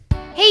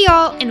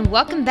all, and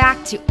welcome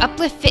back to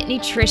Uplift Fit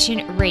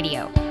Nutrition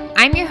Radio.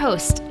 I'm your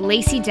host,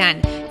 Lacey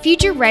Dunn,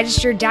 future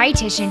registered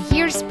dietitian,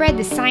 here to spread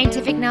the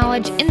scientific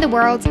knowledge in the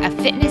worlds of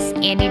fitness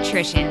and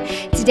nutrition.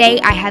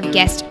 Today, I have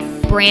guest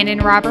Brandon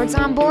Roberts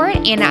on board,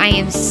 and I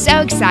am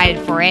so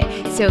excited for it.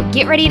 So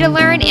get ready to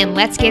learn, and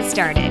let's get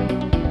started.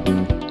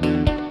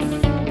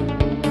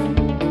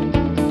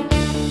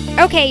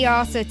 Okay,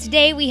 y'all, so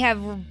today we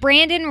have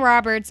Brandon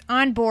Roberts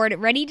on board,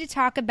 ready to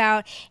talk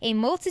about a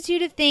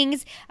multitude of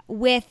things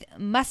with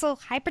muscle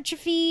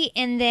hypertrophy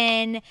and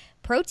then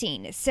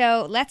protein.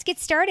 So let's get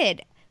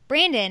started.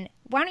 Brandon,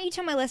 why don't you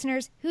tell my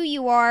listeners who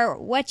you are,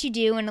 what you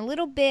do, and a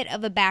little bit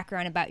of a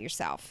background about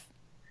yourself?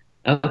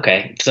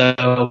 Okay,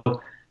 so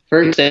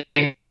first,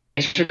 thanks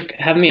for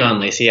having me on,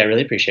 Lacey. I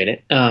really appreciate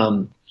it.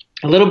 A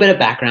little bit of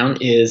background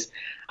is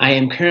I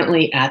am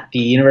currently at the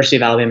University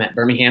of Alabama at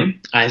Birmingham.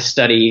 I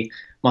study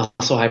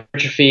muscle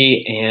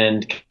hypertrophy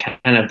and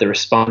kind of the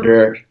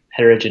responder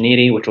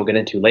heterogeneity, which we'll get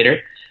into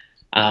later.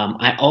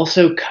 I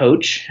also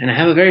coach, and I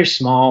have a very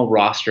small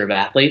roster of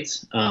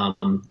athletes, but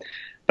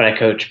I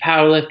coach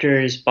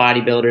powerlifters,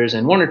 bodybuilders,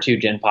 and one or two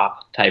Gen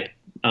Pop type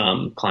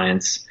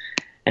clients.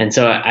 And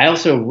so I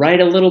also write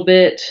a little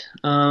bit.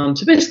 So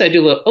basically I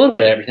do a little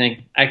bit of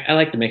everything. I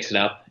like to mix it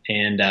up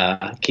and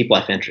keep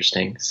life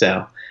interesting.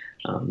 So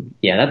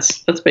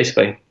that's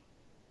basically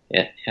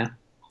it. Yeah.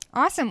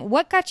 Awesome.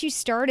 What got you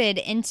started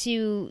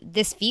into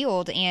this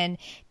field and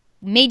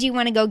made you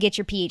want to go get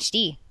your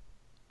PhD?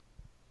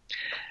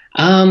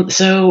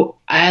 So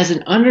as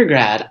an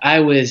undergrad, I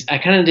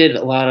kind of did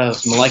a lot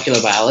of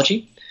molecular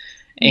biology,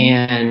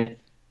 and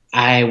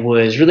I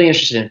was really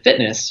interested in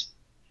fitness.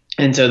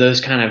 And so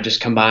those kind of just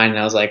combined, and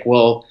I was like,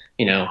 well,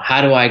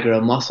 how do I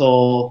grow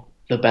muscle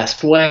the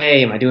best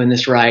way? Am I doing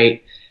this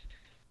right?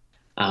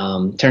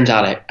 Turns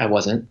out I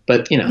wasn't,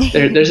 but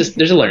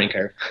there's a learning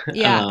curve.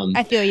 Yeah,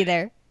 I feel you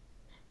there.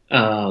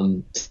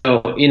 So,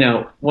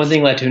 one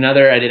thing led to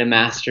another. I did a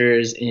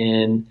master's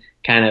in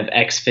kind of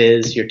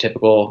ex-phys, your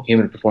typical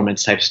human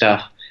performance type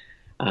stuff.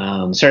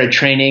 Started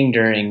training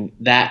during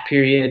that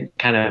period,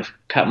 kind of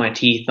cut my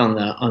teeth on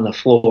the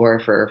floor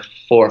for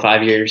 4 or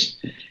 5 years.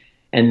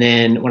 And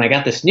then when I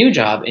got this new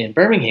job in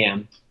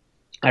Birmingham,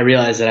 I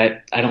realized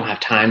that I don't have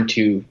time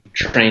to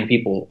train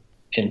people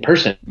in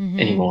person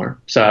anymore.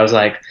 So I was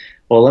like,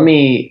 well, let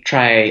me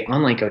try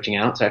online coaching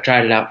out. So I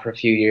tried it out for a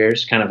few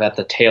years, kind of at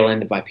the tail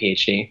end of my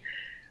PhD.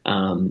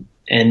 And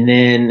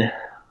then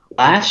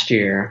last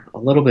year, a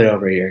little bit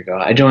over a year ago,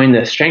 I joined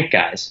the Strength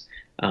Guys,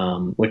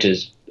 which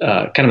is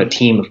kind of a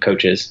team of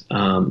coaches.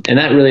 And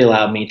that really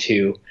allowed me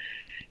to,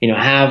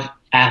 have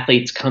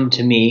athletes come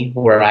to me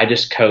where I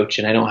just coach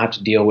and I don't have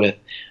to deal with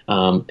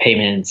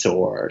payments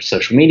or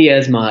social media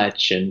as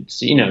much. And,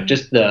 so,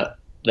 just the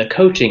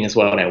coaching is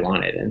what I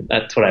wanted. And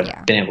that's what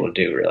I've been able to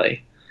do,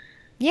 really.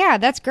 Yeah,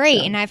 that's great.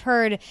 So. And I've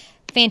heard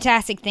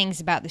fantastic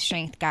things about the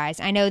Strength Guys.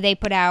 I know they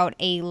put out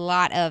a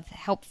lot of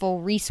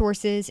helpful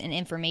resources and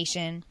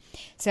information.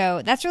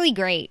 So that's really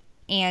great.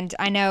 And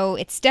I know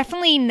it's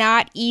definitely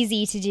not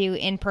easy to do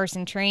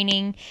in-person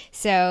training.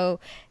 So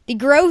the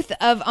growth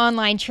of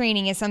online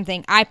training is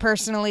something I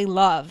personally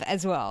love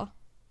as well.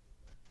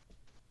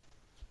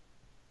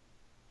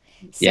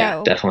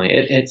 Yeah, definitely.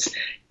 It's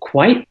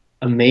quite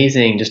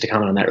amazing, just to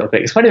comment on that real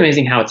quick, it's quite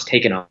amazing how it's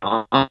taken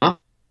off.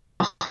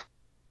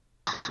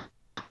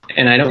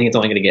 And I don't think it's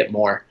only going to get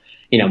more,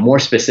 more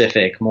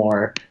specific,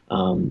 more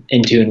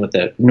in tune with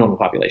the normal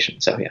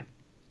population. So, yeah.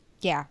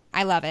 Yeah,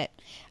 I love it.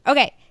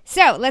 Okay,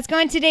 so let's go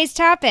into today's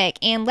topic,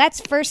 and let's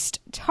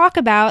first talk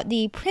about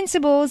the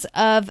principles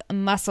of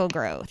muscle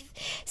growth.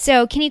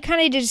 So can you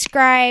kind of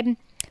describe,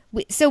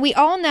 so we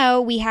all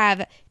know we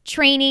have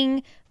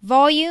training,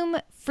 volume,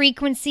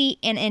 frequency,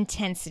 and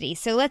intensity.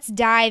 So let's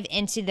dive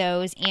into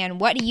those and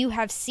what you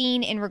have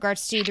seen in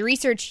regards to the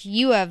research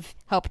you have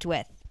helped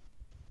with.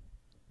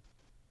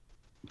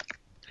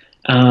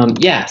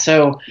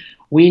 So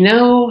we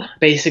know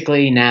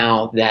basically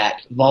now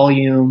that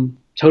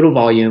total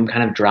volume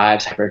kind of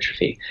drives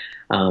hypertrophy.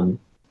 And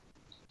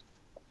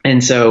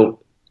so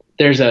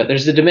there's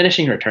the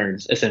diminishing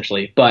returns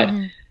essentially, but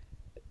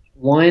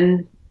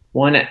one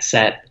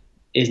set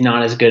is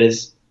not as good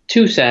as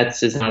 2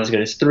 sets, is not as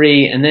good as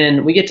 3. And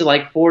then we get to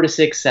like 4 to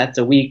 6 sets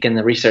a week and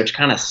the research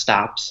kind of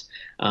stops.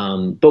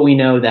 But we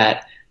know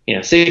that,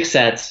 6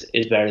 sets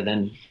is better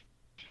than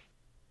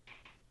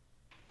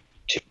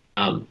 2.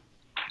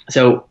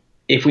 So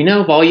if we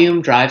know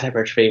volume drives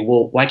hypertrophy,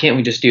 well, why can't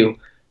we just do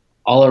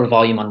all our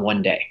volume on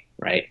one day,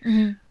 right?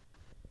 And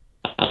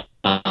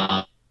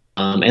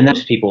that's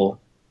what people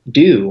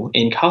do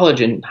in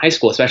college and high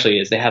school especially,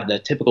 is they have the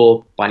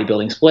typical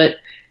bodybuilding split,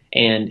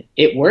 and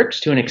it works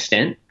to an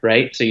extent,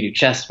 right? So you do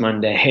chest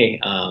Monday,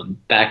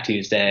 back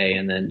Tuesday,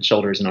 and then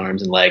shoulders and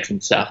arms and legs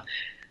and stuff.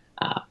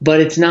 But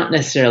it's not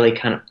necessarily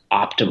kind of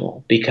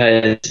optimal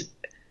because,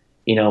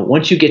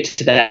 once you get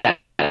to that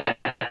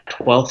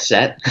 12th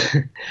set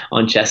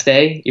on chest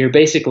day, you're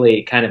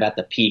basically kind of at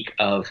the peak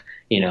of,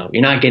 you're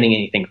not getting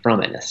anything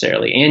from it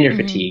necessarily, and you're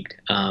fatigued.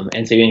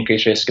 And so you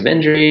increase risk of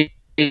injury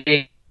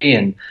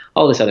and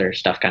all this other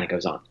stuff kind of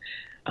goes on.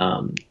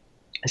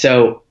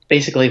 So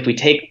basically, if we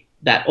take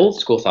that old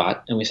school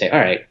thought and we say, all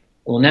right,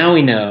 well, now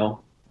we know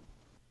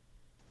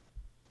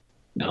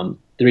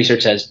the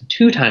research says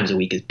 2 times a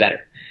week is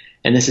better.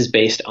 And this is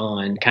based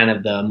on kind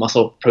of the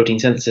muscle protein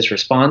synthesis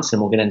response,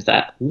 and we'll get into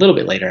that a little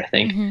bit later, I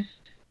think.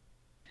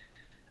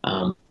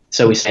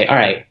 So we say, all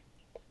right,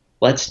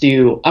 let's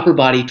do upper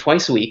body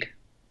twice a week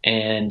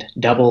and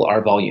double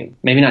our volume.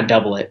 Maybe not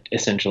double it,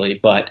 essentially,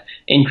 but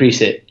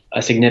increase it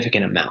a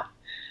significant amount.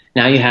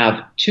 Now you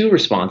have 2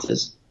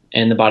 responses,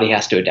 and the body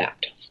has to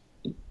adapt.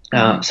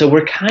 So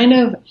we're kind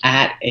of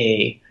at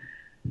a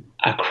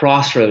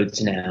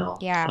crossroads now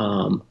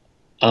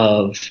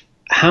of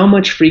how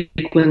much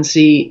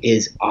frequency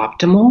is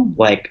optimal.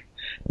 Like,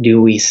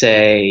 do we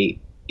say,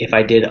 if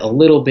I did a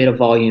little bit of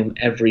volume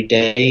every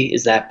day,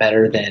 is that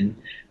better than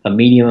a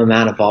medium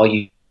amount of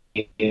volume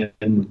 2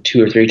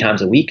 or 3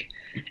 times a week?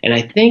 And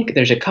I think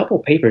there's a couple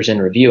papers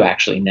in review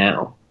actually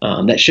now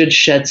that should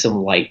shed some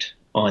light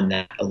on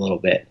that a little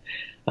bit.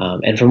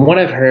 And from what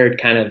I've heard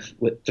kind of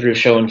through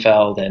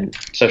Schoenfeld and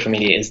social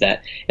media is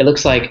that it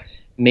looks like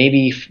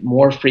maybe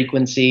more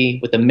frequency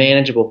with a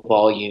manageable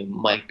volume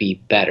might be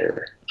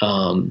better.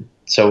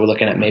 So we're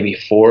looking at maybe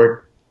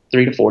 3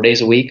 to 4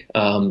 days a week,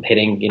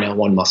 hitting,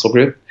 one muscle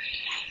group.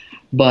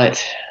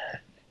 But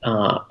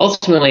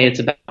ultimately, it's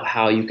about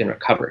how you can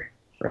recover,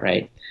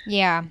 right?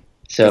 Yeah.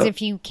 Because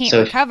if you can't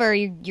recover,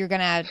 you're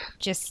going to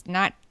just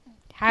not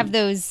have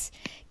those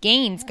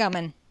gains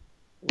coming.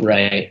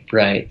 Right.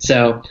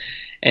 So,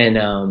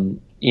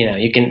 and,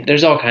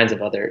 there's all kinds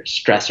of other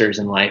stressors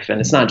in life,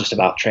 and it's not just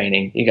about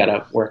training. You got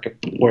to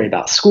worry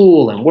about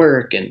school and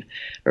work and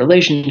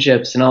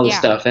relationships and all this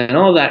stuff, and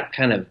all that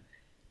kind of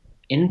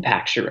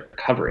impacts your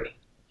recovery.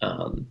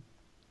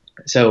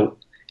 So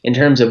in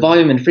terms of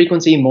volume and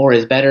frequency, more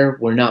is better.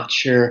 We're not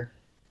sure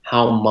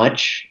how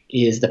much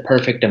is the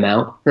perfect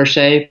amount per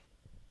se.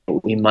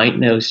 We might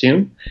know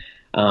soon.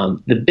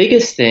 The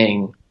biggest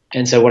thing,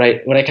 and so what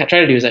I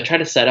try to do is I try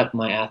to set up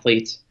my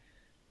athletes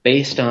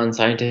based on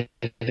scientific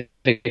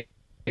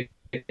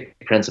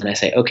principle. And I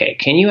say, okay,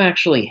 can you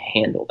actually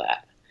handle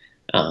that?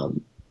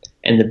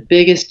 And the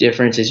biggest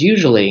difference is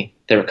usually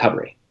the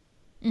recovery,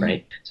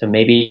 right? So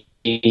maybe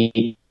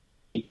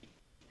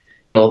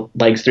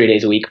legs 3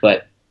 days a week,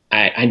 but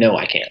I know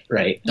I can't,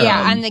 right?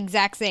 Yeah, I'm the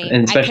exact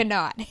same. I could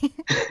not.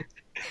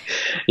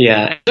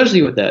 Yeah,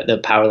 especially with the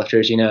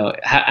powerlifters,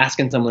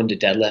 asking someone to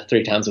deadlift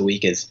 3 times a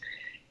week is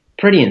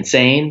pretty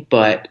insane.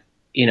 But,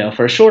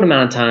 for a short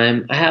amount of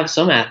time, I have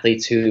some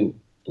athletes who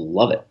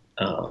love it.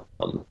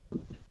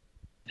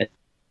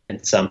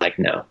 And some like,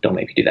 no, don't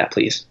make me do that,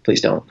 please. Please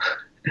don't.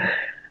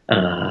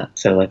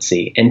 So let's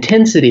see.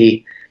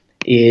 Intensity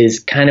is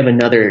kind of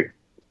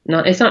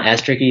it's not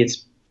as tricky.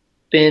 It's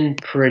been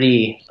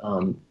pretty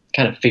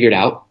kind of figured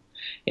out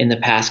in the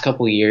past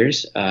couple of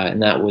years,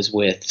 and that was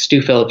with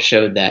Stu Phillips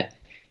showed that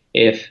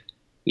if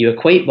you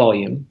equate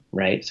volume,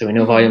 right? So we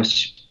know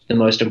volume's the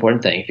most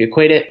important thing. If you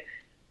equate it,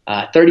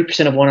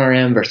 30% of 1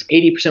 RM versus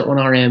 80% 1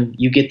 RM,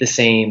 you get the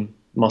same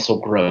muscle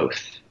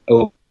growth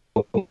over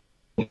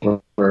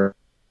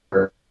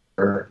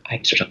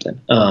X or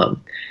something.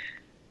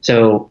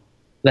 So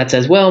that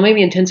says, well,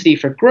 maybe intensity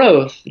for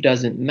growth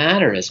doesn't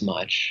matter as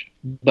much,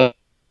 but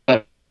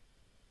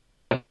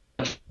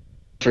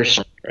for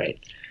some, right?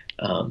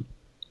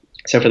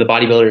 So for the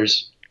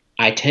bodybuilders,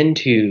 I tend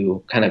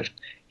to kind of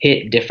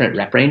hit different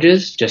rep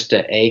ranges just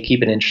to A,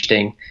 keep it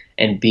interesting,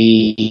 and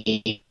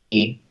B,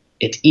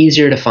 it's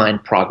easier to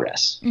find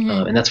progress.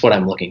 And that's what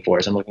I'm looking for,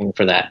 is I'm looking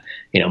for that,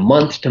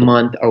 month to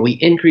month, are we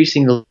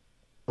increasing the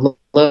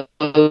load,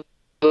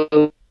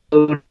 or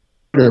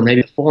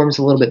maybe the form's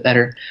a little bit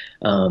better?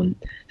 So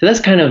that's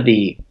kind of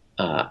the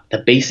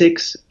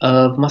basics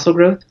of muscle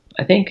growth,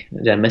 I think.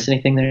 Did I miss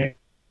anything there?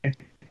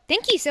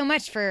 Thank you so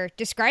much for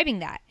describing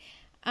that.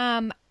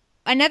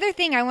 Another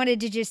thing I wanted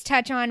to just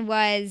touch on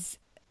was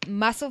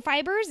muscle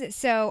fibers.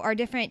 So are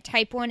different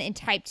type 1 and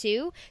type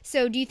 2.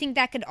 So do you think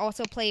that could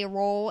also play a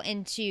role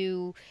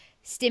into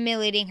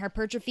stimulating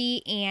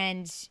hypertrophy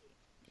and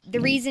the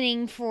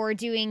reasoning for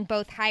doing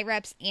both high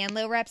reps and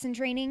low reps in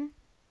training?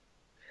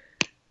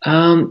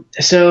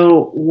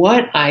 So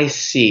what I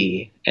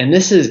see, and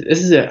this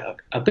is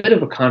a bit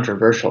of a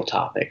controversial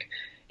topic,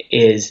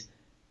 is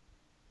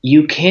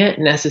you can't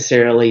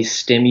necessarily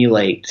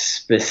stimulate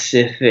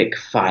specific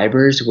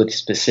fibers with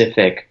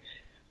specific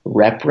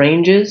rep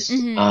ranges.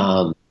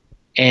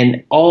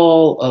 And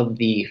all of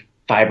the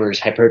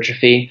fibers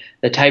hypertrophy,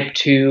 the type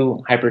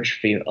 2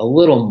 hypertrophy a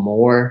little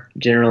more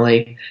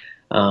generally.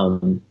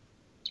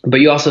 But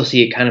you also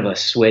see kind of a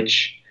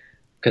switch,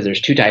 because there's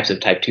 2 types of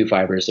type 2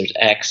 fibers. There's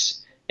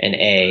X and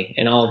A,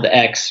 and all of the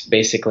X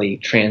basically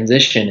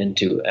transition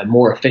into a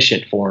more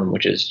efficient form,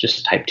 which is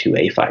just type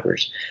 2A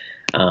fibers.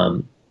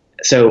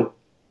 So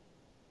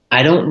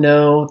I don't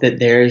know that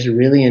there's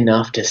really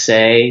enough to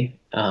say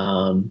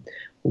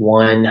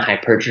one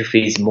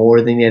hypertrophy is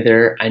more than the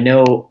other. I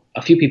know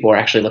a few people are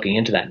actually looking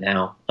into that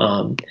now.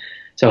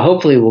 So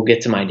hopefully we'll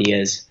get some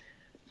ideas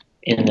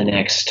in the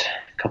next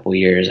couple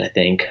years, I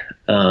think.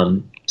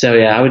 So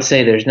yeah, I would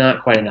say there's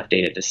not quite enough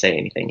data to say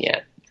anything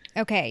yet.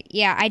 Okay.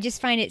 Yeah. I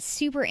just find it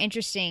super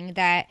interesting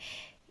that,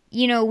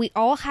 you know, we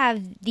all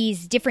have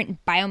these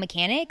different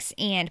biomechanics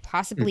and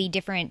possibly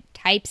different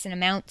types and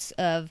amounts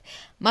of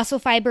muscle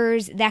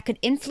fibers that could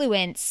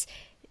influence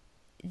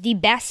the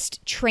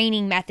best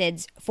training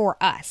methods for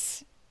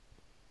us.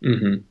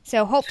 Mm-hmm.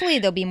 So hopefully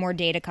there'll be more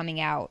data coming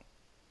out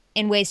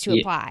and ways to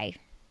Yeah, apply.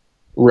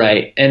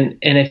 right. And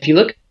if you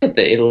look at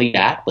the elite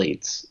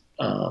athletes,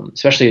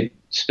 especially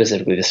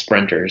specifically the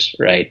sprinters,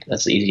 right?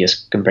 That's the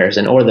easiest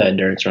comparison, or the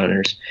endurance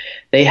runners.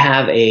 They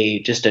have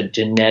just a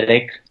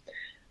genetic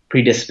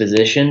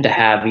predisposition to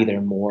have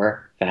either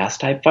more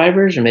fast type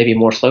fibers or maybe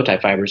more slow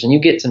type fibers, and you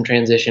get some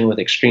transition with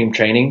extreme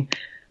training.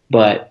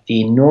 But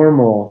the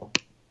normal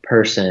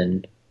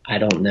person, I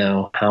don't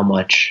know how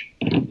much,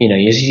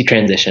 you see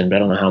transition, but I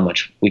don't know how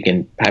much we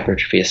can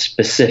hypertrophy a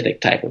specific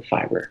type of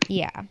fiber.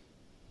 Yeah.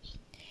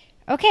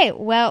 Okay,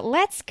 well,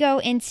 let's go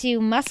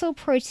into muscle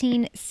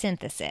protein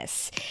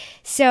synthesis.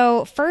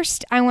 So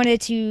first, I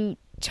wanted to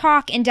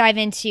talk and dive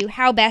into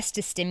how best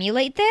to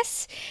stimulate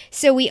this.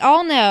 So we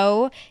all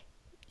know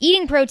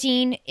eating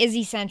protein is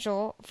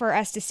essential for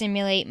us to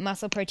stimulate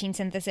muscle protein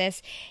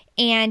synthesis,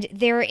 and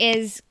there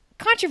is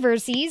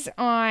controversies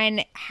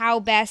on how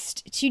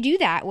best to do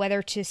that,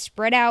 whether to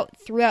spread out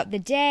throughout the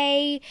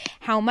day,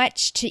 how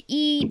much to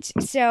eat.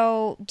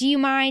 So do you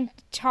mind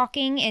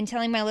talking and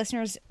telling my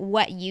listeners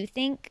what you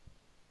think?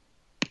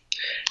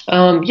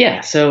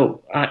 Yeah,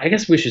 so I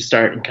guess we should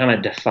start and kind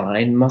of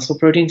define muscle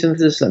protein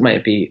synthesis. That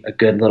might be a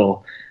good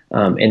little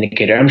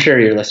indicator. I'm sure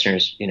your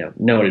listeners,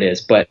 know what it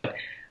is, but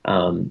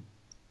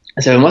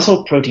so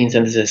muscle protein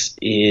synthesis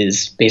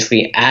is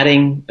basically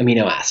adding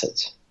amino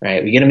acids,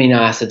 right? We get amino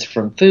acids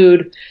from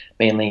food,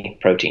 mainly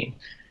protein.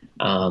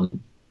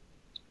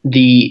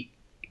 The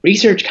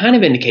research kind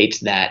of indicates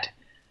that,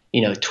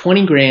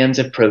 20 grams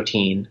of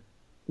protein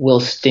will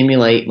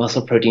stimulate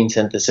muscle protein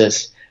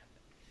synthesis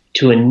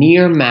to a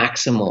near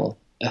maximal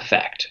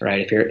effect,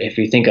 right? If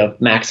you think of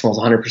maximal as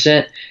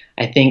 100%,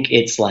 I think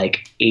it's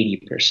like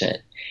 80%.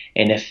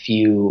 And if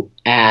you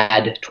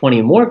add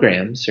 20 more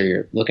grams, so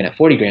you're looking at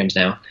 40 grams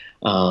now,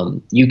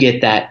 you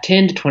get that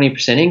 10 to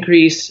 20%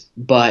 increase.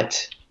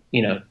 But,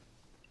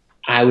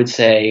 I would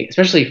say,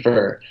 especially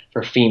for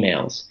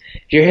females,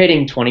 if you're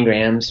hitting 20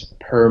 grams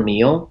per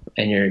meal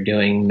and you're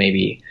doing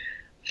maybe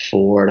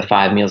 4 to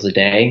 5 meals a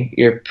day,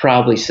 you're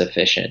probably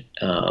sufficient.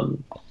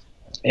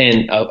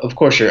 And of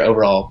course, your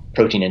overall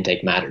protein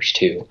intake matters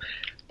too.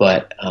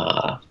 But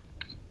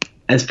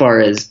as far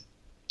as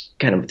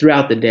kind of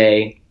throughout the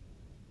day,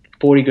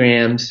 40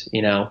 grams,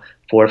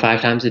 4 to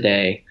 5 times a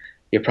day,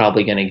 you're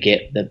probably going to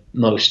get the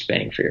most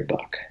bang for your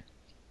buck.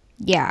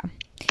 Yeah.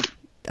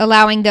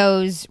 Allowing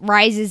those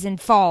rises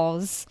and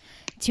falls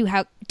to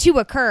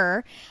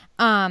occur.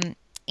 And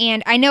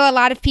I know a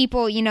lot of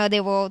people,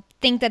 they will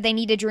think that they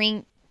need to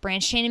drink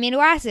branched chain amino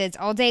acids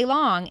all day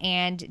long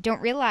and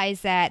don't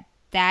realize that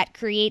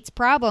creates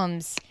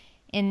problems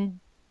in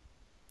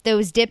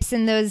those dips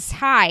and those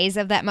highs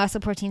of that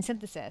muscle protein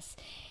synthesis.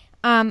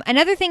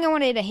 Another thing I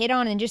wanted to hit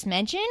on and just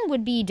mention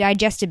would be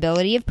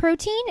digestibility of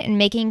protein and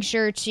making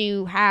sure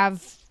to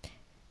have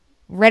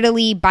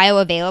readily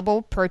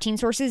bioavailable protein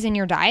sources in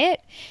your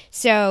diet.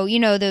 So,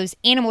 those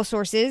animal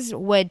sources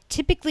would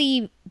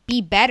typically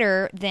be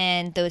better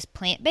than those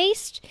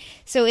plant-based.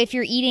 So if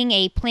you're eating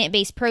a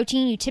plant-based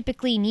protein, you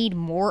typically need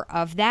more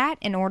of that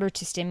in order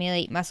to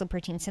stimulate muscle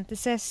protein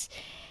synthesis,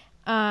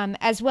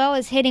 as well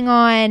as hitting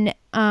on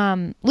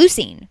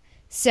leucine.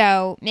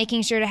 So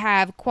making sure to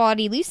have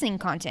quality leucine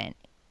content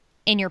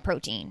in your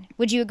protein.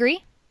 Would you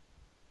agree?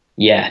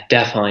 Yeah,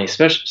 definitely.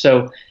 Especially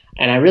so,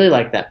 and I really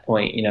like that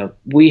point.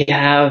 We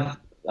have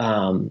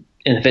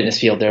in the fitness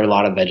field, there are a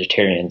lot of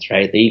vegetarians,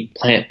 right? They eat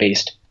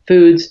plant-based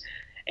foods,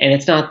 and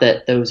it's not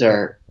that those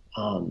are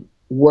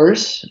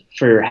worse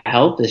for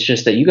health. It's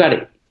just that you got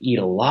to eat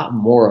a lot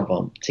more of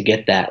them to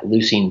get that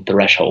leucine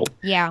threshold.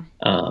 Yeah.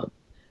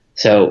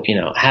 So,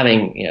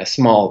 having a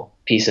small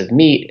piece of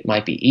meat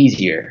might be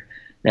easier.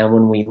 Now,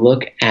 when we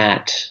look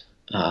at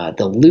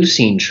the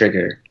leucine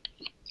trigger,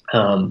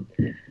 and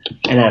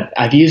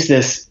I've used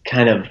this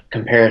kind of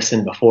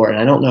comparison before, and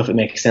I don't know if it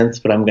makes sense,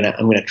 but I'm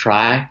gonna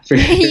try for,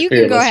 you for can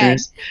your go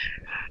listeners.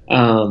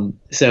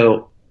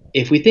 So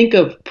if we think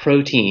of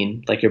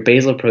protein, like your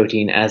basal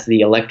protein, as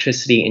the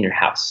electricity in your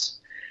house,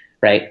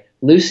 right?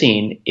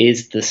 Leucine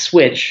is the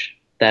switch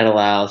that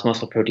allows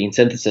muscle protein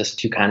synthesis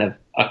to kind of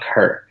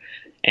occur.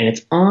 And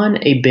it's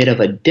on a bit of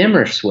a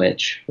dimmer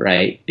switch,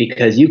 right?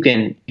 Because you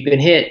can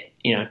hit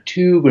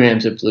 2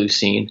 grams of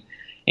leucine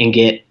and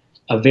get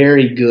a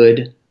very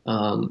good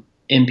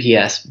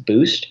MPS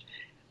boost,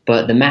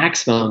 but the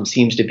maximum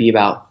seems to be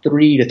about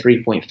 3 to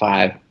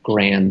 3.5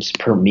 grams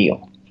per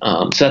meal.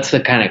 So that's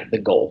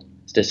the goal,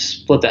 is to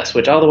flip that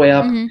switch all the way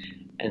up,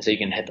 and so you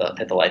can hit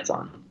the lights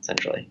on,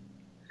 essentially.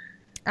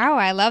 Oh,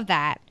 I love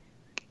that.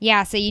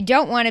 Yeah, so you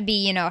don't want to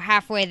be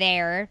halfway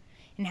there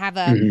and have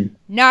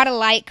not a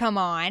light come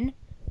on.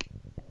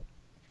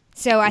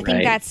 So I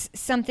think that's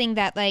something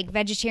that like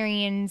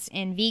vegetarians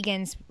and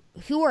vegans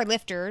who are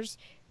lifters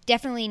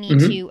definitely need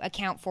to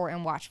account for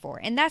and watch for.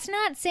 And that's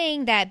not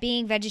saying that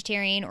being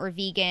vegetarian or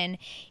vegan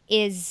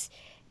is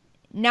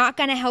not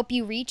going to help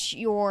you reach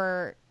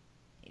your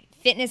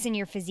fitness and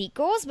your physique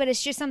goals, but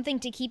it's just something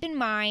to keep in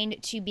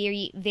mind, to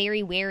be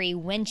very wary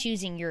when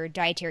choosing your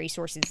dietary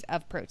sources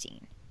of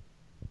protein.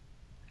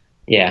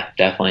 Yeah,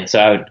 definitely.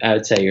 So I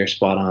would say you're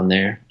spot on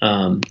there.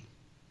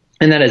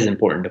 And that is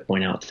important to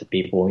point out to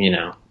people,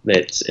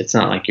 that it's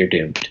not like you're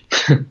doomed.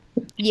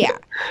 Yeah.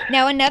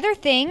 Now, another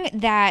thing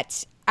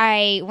that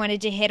I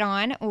wanted to hit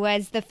on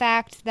was the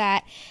fact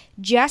that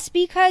just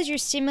because you're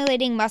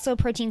stimulating muscle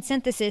protein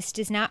synthesis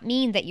does not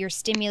mean that you're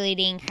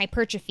stimulating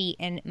hypertrophy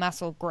and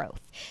muscle growth.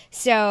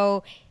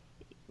 So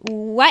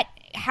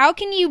how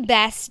can you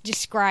best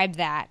describe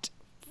that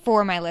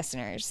for my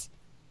listeners?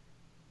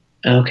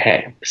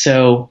 Okay.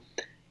 So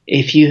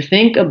if you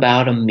think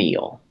about a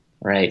meal,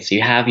 right? So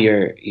you have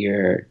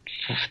your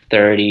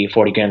 30,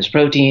 40 grams of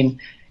protein,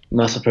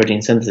 muscle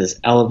protein synthesis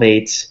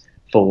elevates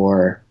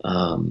for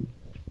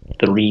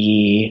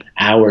 3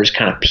 hours,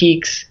 kind of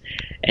peaks,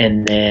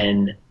 and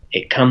then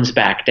it comes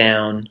back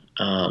down.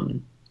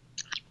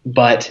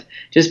 But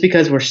just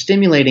because we're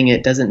stimulating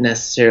it doesn't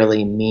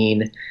necessarily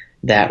mean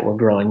that we're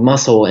growing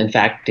muscle. In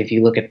fact, if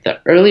you look at the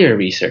earlier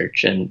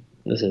research, and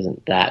this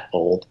isn't that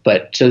old,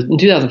 but so in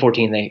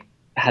 2014 they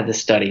had this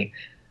study.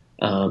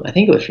 I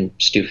think it was from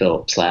Stu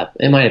Phillips' lab.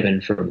 It might have been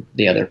from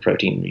the other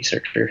protein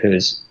researcher, who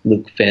is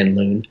Luc Van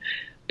Loon.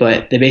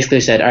 But they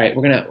basically said, all right,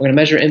 we're gonna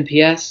measure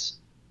MPS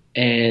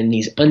and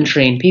these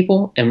untrained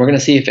people, and we're gonna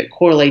see if it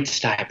correlates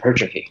to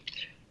hypertrophy,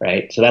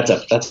 right? So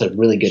that's a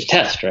really good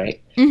test,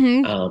 right?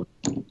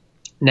 Mm-hmm.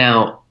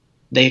 Now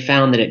they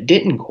found that it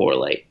didn't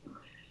correlate,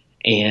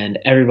 and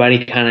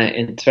everybody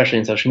kind of, especially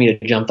in social media,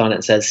 jumped on it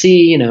and said,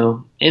 see,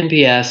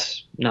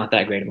 MPS not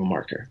that great of a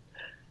marker.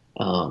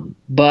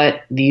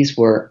 But these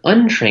were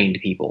untrained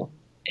people,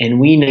 and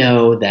we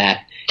know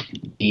that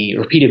the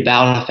repeated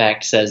bout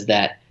effect says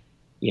that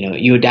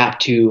you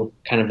adapt to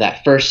kind of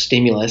that first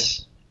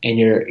stimulus, and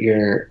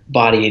your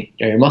body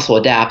or your muscle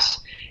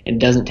adapts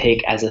and doesn't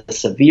take as a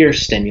severe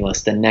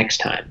stimulus the next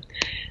time.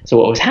 So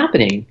what was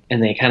happening,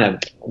 and they kind of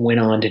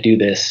went on to do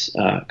this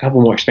a couple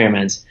more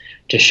experiments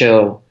to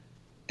show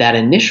that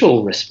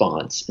initial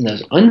response in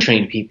those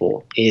untrained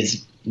people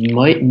is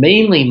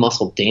mainly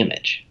muscle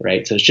damage,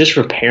 right? So it's just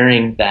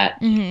repairing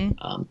that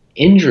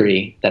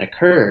injury that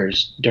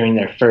occurs during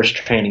their first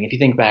training. If you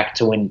think back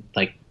to when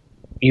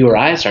you or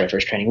I started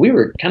first training, we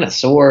were kind of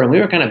sore and we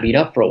were kind of beat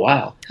up for a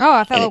while. Oh,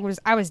 I felt like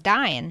I was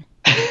dying.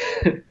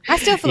 I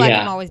still feel like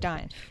I'm always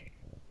dying.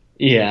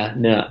 Yeah,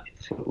 no,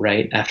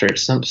 right. After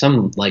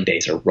some leg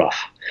days are rough.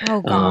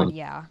 Oh God,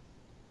 yeah.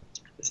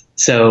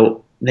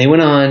 So they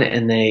went on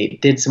and they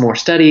did some more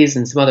studies,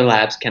 and some other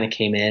labs kind of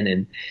came in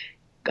and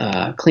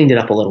cleaned it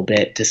up a little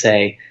bit to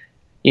say,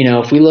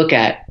 if we look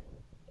at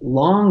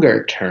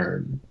longer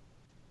term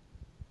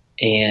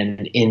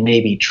and in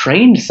maybe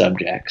trained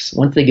subjects,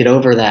 once they get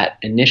over that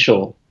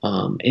initial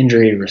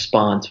injury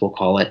response, we'll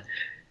call it,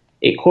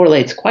 it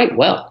correlates quite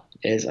well.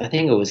 I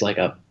think it was like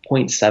a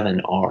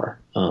 0.7 R.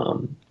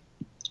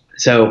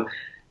 So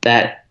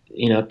that,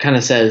 kind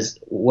of says,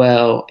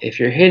 well, if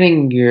you're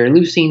hitting your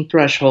leucine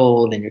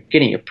threshold and you're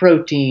getting your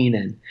protein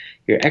and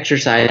you're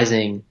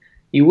exercising,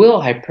 you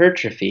will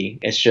hypertrophy.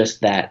 It's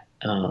just that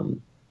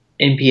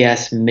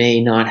MPS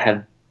may not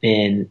have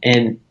been,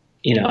 and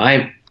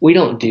we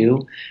don't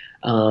do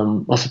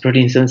muscle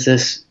protein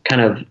synthesis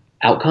kind of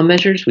outcome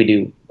measures. We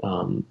do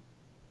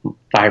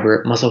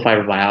muscle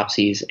fiber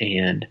biopsies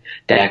and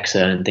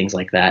DEXA and things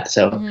like that.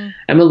 So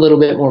I'm a little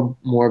bit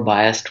more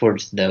biased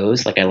towards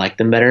those. I like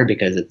them better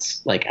because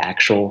it's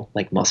actual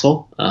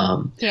muscle.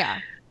 Yeah.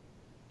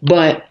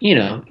 But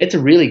it's a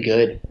really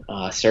good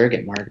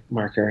surrogate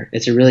marker.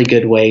 It's a really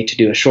good way to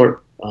do a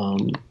short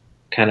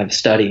kind of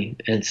study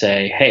and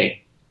say,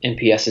 hey,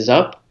 MPS is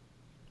up.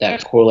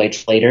 That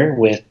correlates later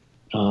with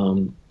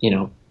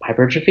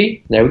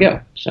hypertrophy. There we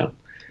go. So.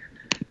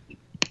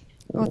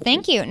 Well,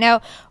 thank you.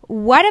 Now,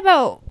 what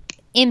about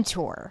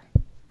mTOR?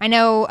 I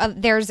know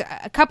there's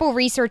a couple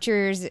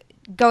researchers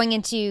going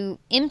into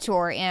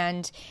mTOR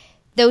and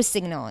those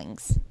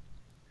signalings.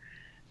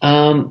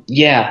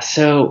 Yeah,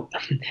 so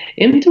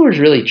mTOR is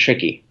really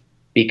tricky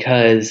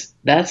because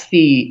that's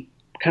the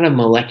kind of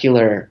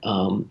molecular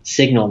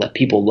signal that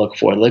people look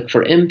for. They look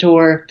for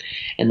mTOR,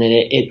 and then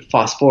it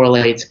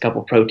phosphorylates a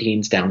couple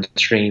proteins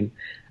downstream.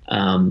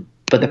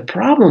 But the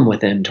problem with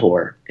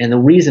mTOR, and the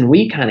reason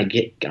we kind of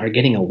are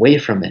getting away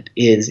from it,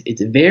 is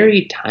it's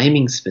very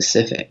timing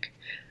specific.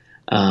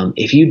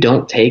 If you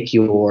don't take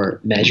your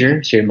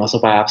measure, so your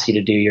muscle biopsy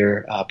to do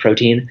your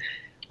protein,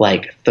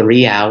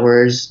 3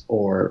 hours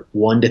or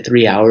 1 to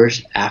 3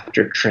 hours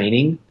after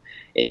training,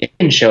 it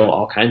can show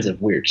all kinds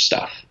of weird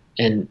stuff.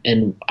 And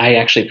I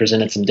actually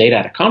presented some data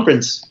at a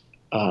conference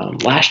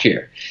last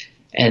year.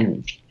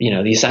 And,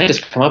 these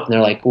scientists come up and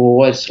they're like, well,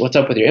 what's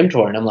up with your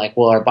mTOR? And I'm like,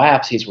 well, our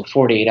biopsies were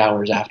 48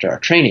 hours after our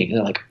training. And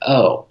they're like,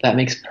 oh, that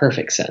makes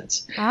perfect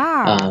sense.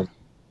 Ah.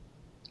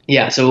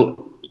 Yeah.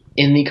 So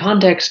in the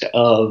context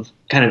of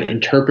kind of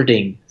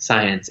interpreting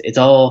science, it's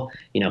all,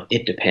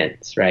 it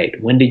depends, right?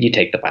 When did you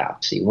take the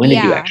biopsy? When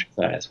did you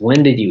exercise?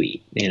 When did you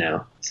eat?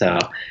 So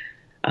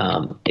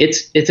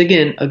it's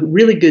again a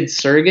really good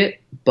surrogate,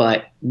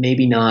 but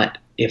maybe not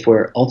if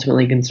we're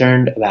ultimately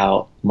concerned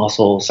about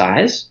muscle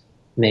size.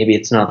 Maybe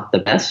it's not the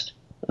best,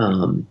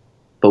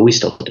 but we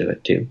still do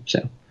it too.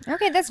 So.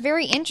 Okay, that's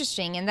very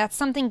interesting, and that's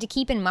something to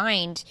keep in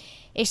mind,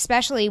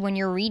 especially when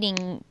you're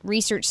reading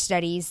research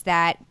studies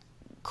that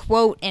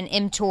quote an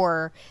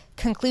mTOR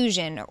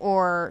conclusion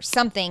or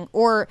something.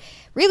 Or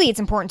really, it's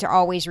important to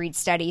always read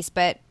studies,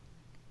 but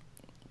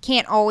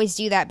can't always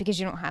do that because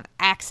you don't have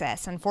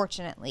access,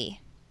 unfortunately.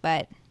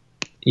 But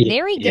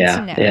very good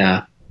to know.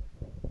 Yeah.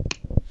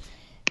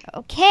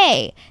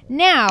 Okay,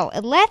 now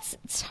let's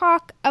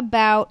talk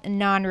about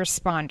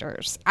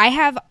non-responders. I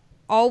have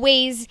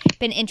always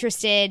been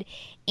interested,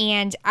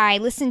 and I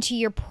listened to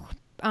your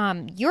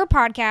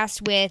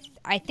podcast with,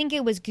 I think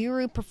it was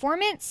Guru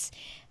Performance,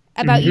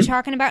 about you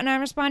talking about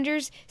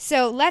non-responders.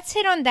 So let's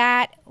hit on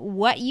that,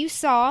 what you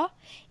saw,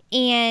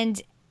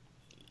 and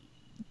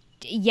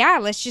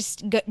let's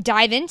just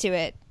dive into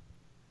it.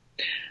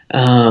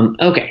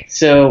 Okay,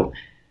 so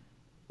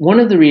one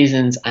of the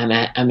reasons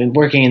I'm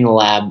working in the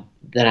lab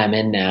that I'm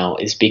in now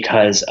is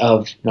because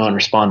of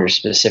non-responders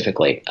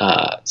specifically.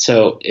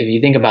 So if you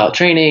think about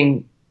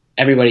training,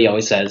 everybody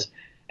always says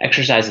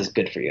exercise is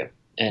good for you,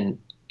 and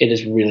it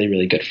is really,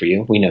 really good for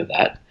you. We know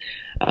that.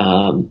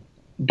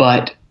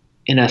 But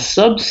in a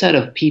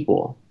subset of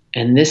people,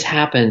 and this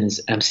happens,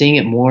 I'm seeing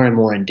it more and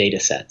more in data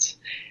sets.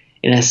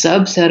 In a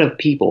subset of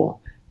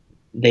people,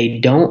 they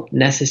don't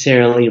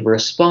necessarily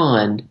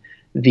respond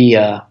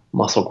via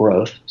muscle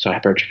growth, so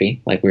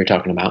hypertrophy, like we were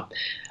talking about,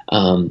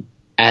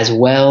 as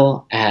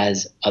well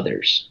as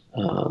others.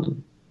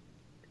 And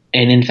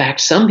in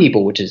fact, some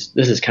people, this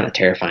is kind of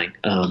terrifying,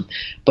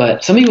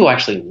 but some people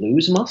actually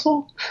lose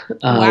muscle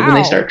when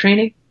they start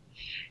training.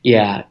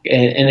 Yeah,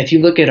 and if you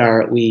look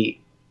at we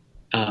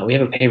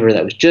have a paper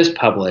that was just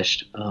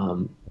published.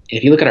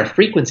 If you look at our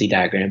frequency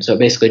diagram, so it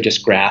basically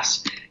just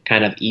graphs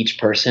kind of each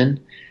person,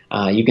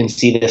 you can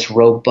see this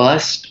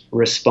robust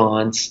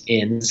response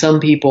in some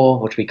people,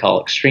 which we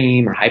call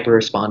extreme or hyper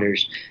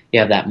responders. You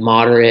have that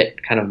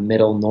moderate kind of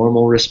middle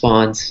normal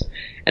response,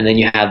 and then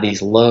you have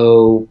these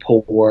low,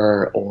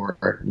 poor,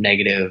 or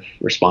negative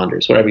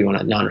responders,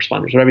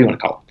 non-responders, whatever you want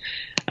to call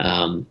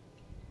them.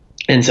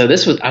 And so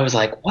I was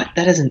like, what?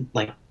 That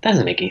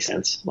doesn't make any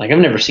sense. Like, I've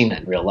never seen that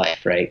in real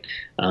life, right?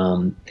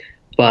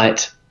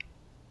 But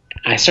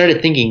I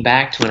started thinking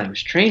back to when I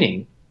was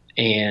training,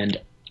 and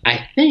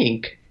I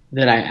think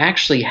that I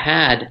actually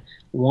had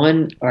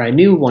I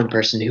knew one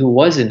person who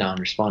was a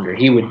non-responder.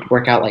 He would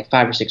work out like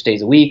 5 or 6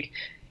 days a week.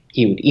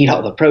 He would eat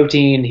all the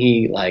protein.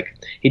 He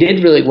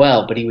did really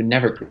well, but he would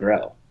never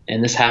grow.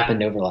 And this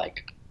happened over I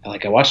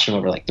watched him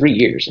over 3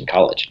 years in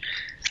college.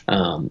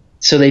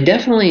 So they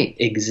definitely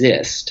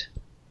exist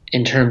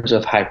in terms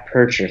of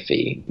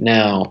hypertrophy.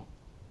 Now,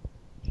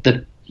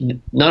 the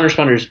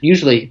non-responders,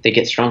 usually they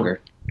get stronger,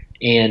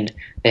 and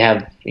they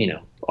have,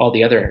 all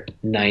the other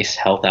nice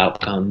health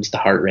outcomes, the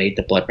heart rate,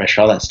 the blood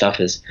pressure, all that stuff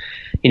is,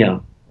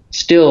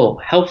 still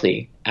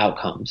healthy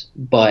outcomes,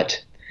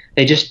 but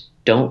they just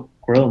don't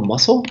grow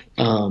muscle.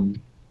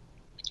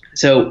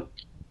 So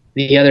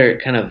the other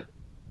kind of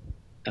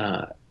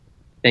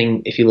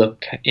thing, if you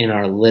look in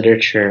our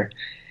literature,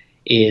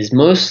 is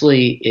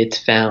mostly it's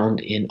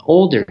found in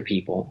older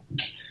people.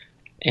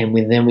 And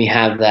then we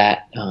have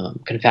that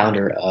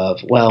confounder of,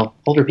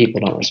 older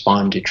people don't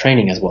respond to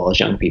training as well as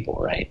young people,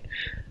 right?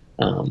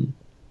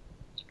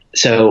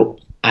 So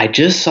I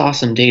just saw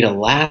some data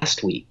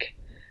last week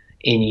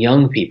in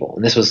young people,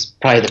 and this was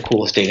probably the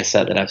coolest data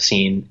set that I've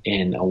seen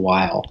in a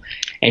while.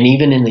 And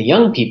even in the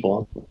young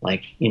people,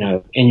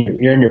 you're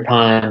in your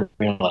prime,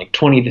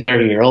 20 to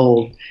 30 year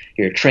old,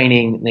 you're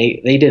training.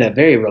 They did a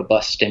very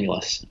robust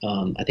stimulus.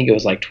 I think it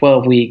was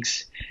 12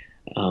 weeks,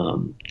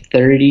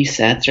 30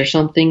 sets or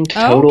something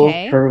total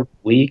per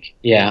week.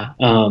 Yeah.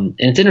 And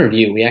it's in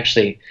review.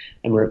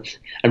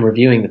 I'm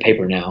reviewing the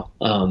paper now.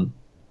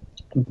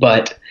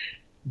 But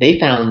they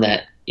found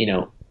that,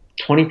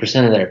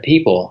 20% of their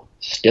people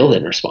still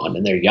didn't respond,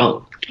 and they're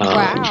young.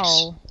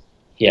 Wow.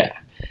 Yeah.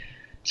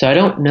 So I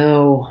don't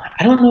know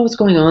what's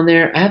going on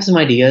there. I have some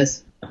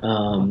ideas.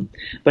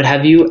 But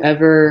have you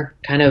ever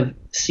kind of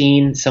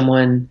seen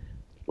someone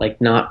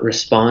not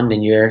respond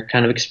in your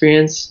kind of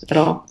experience at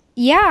all?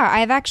 Yeah,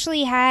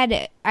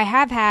 I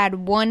have had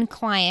one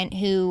client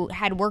who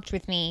had worked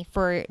with me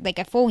for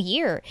a full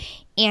year,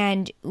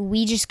 and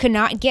we just could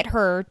not get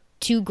her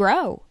to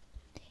grow.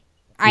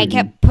 I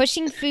kept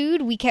pushing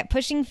food. We kept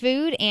pushing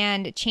food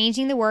and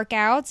changing the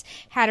workouts.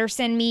 Had her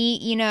send me,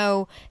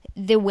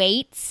 the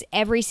weights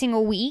every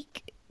single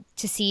week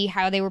to see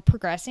how they were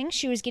progressing.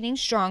 She was getting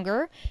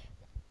stronger,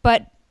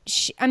 but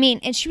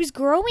and she was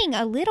growing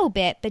a little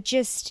bit, but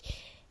just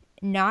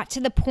not to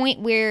the point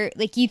where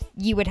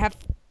you would have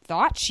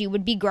thought she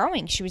would be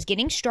growing. She was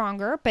getting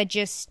stronger, but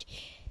just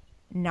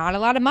not a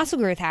lot of muscle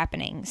growth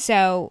happening.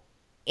 So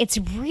it's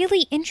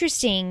really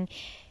interesting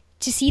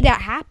to see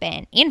that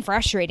happen, and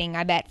frustrating,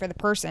 I bet, for the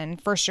person,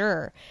 for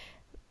sure.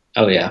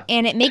 Oh, yeah.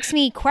 And it makes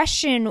me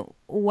question,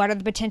 what are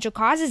the potential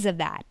causes of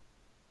that?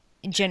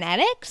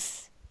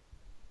 Genetics?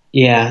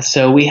 Yeah,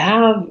 so we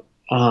have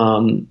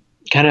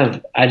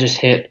I just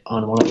hit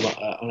on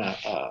on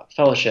a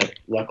fellowship,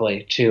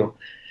 luckily, to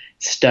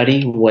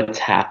study what's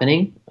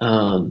happening.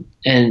 And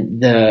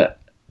the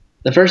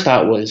first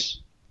thought was,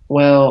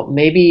 well,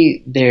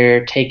 maybe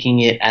they're taking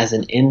it as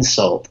an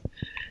insult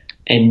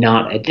and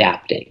not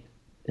adapting.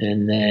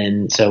 And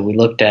then so we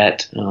looked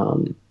at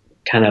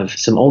kind of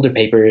some older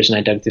papers, and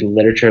I dug through the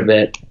literature a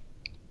bit,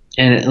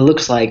 and it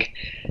looks like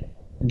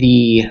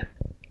the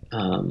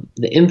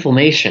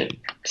inflammation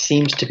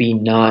seems to be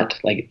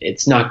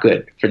it's not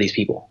good for these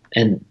people.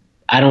 And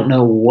I don't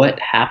know what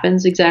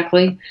happens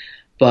exactly,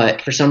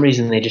 but for some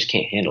reason they just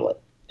can't handle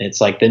it.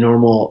 It's like the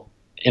normal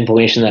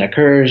inflammation that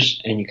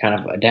occurs, and you kind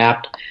of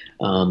adapt.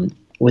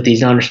 With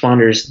these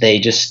non-responders, they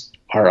just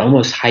are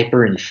almost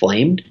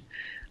hyper-inflamed.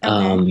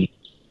 Okay.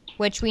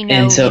 Which we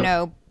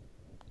know,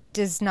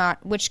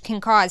 which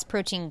can cause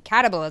protein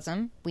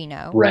catabolism, we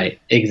know.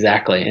 Right,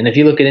 exactly. And if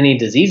you look at any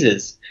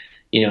diseases,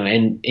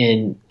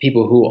 in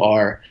people who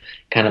are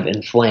kind of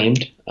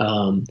inflamed,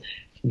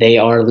 they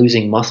are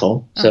losing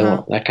muscle.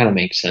 So that kind of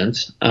makes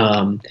sense.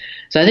 So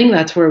I think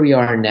that's where we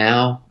are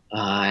now.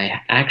 I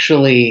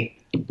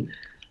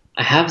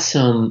have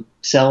some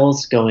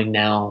cells going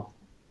now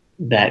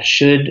that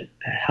should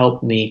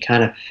help me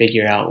kind of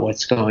figure out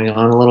what's going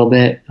on a little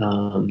bit.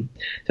 So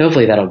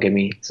hopefully that'll give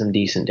me some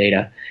decent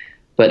data.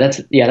 But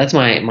that's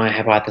my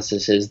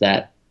hypothesis, is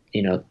that,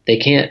 they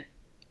can't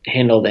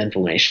handle the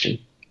inflammation.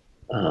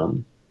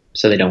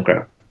 So they don't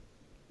grow.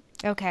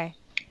 Okay.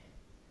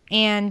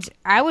 And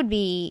I would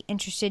be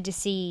interested to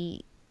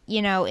see,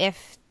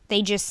 if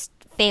they just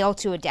fail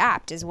to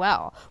adapt as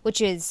well,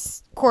 which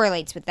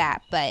correlates with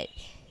that. But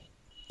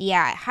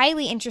yeah,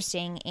 highly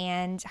interesting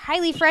and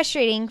highly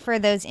frustrating for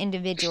those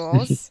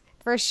individuals,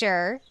 for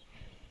sure.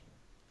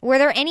 Were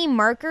there any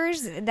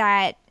markers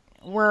that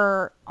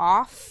were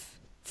off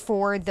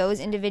for those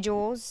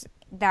individuals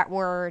that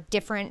were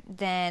different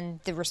than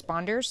the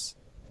responders?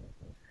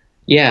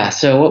 Yeah,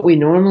 so what we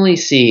normally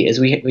see is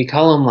we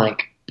call them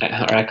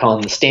I call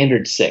them the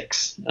standard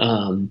 6.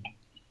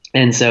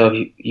 And so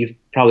you've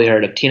probably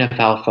heard of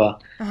TNF-alpha,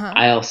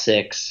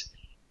 IL-6.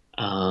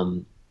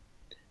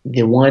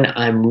 The one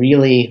I'm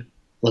really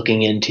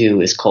looking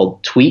into is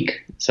called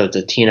Tweak. So it's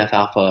a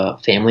TNF-alpha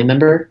family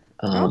member.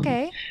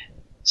 Okay.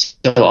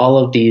 So all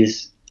of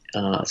these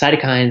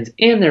cytokines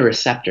and their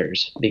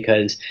receptors,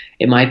 because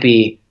it might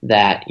be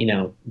that,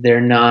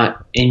 they're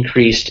not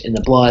increased in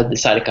the blood, the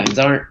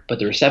cytokines aren't, but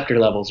the receptor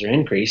levels are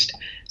increased.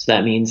 So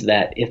that means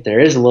that if there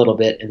is a little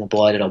bit in the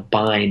blood, it'll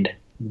bind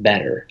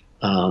better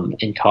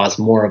and cause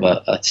more of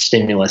a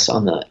stimulus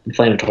on the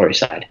inflammatory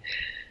side.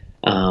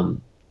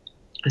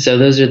 So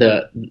those are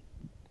the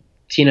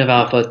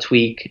TNF-alpha,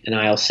 Tweak, and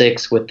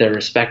IL-6 with their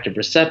respective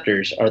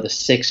receptors are the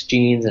 6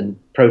 genes and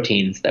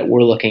proteins that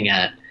we're looking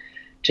at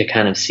to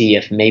kind of see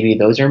if maybe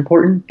those are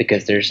important,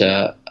 because there's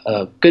a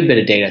good bit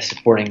of data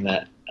supporting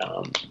that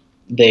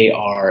they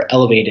are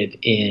elevated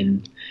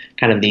in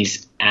kind of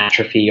these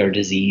atrophy or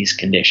disease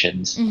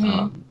conditions.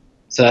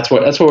 So that's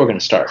where we're going to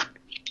start.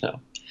 So.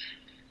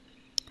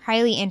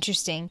 Highly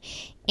interesting.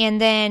 And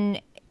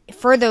then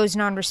for those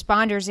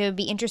non-responders, it would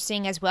be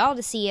interesting as well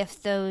to see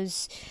if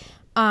those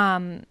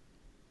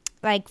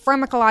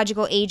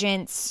pharmacological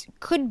agents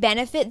could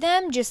benefit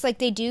them just like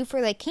they do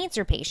for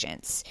cancer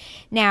patients.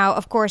 Now,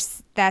 of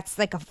course, that's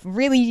a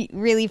really,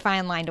 really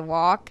fine line to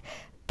walk,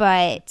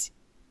 but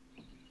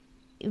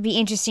it'd be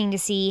interesting to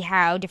see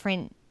how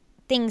different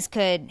things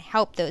could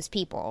help those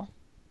people.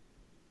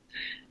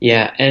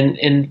 Yeah,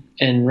 and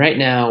right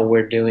now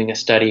we're doing a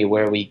study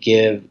where we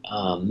give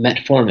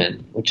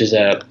metformin, which is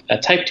a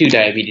type 2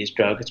 diabetes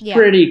drug. It's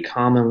pretty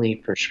commonly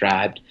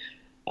prescribed.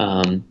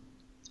 And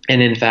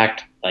in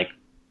fact,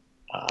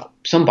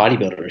 some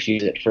bodybuilders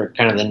use it for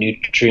kind of the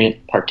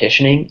nutrient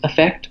partitioning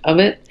effect of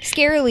it.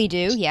 Scarily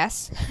do,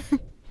 yes.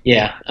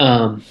 Yeah.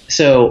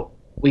 So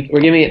we're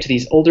giving it to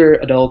these older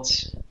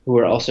adults who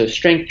are also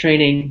strength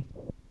training,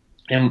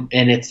 and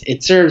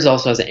it serves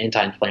also as an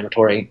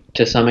anti-inflammatory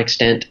to some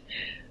extent.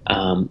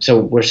 So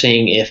we're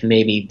seeing if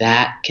maybe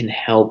that can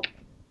help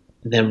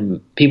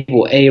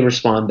people A,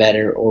 respond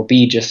better, or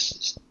B,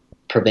 just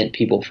prevent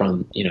people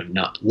from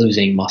not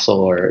losing muscle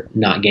or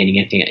not gaining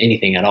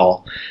anything at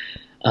all.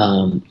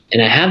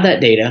 And I have that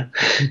data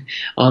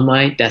on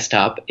my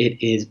desktop.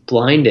 It is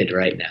blinded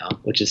right now,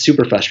 which is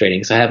super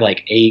frustrating. So I have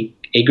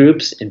A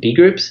groups and B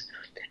groups,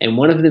 and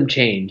one of them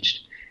changed.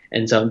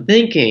 And so I'm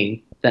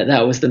thinking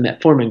that was the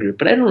metformin group,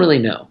 but I don't really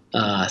know.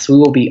 So we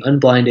will be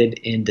unblinded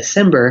in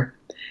December,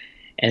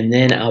 and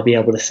then I'll be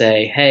able to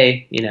say,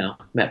 hey,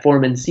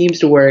 metformin seems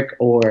to work,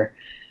 or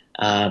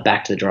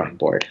back to the drawing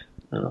board.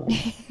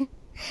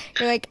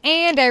 You're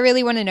and I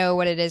really want to know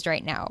what it is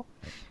right now.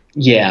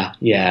 Yeah.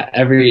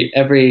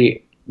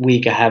 Every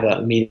week I have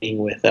a meeting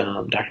with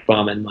Dr.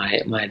 Bauman,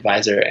 my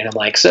advisor, and I'm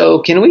like, so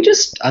can we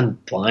just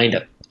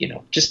unblind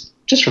just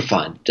just for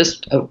fun,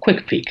 just a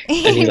quick peek. And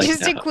he's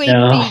Just like, a quick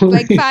no. peek,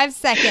 like 5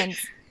 seconds.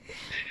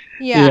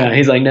 Yeah. Yeah,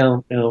 he's like,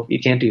 no, you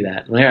can't do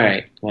that. I'm like, all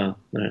right, well,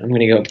 I'm going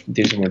to go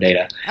do some more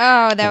data.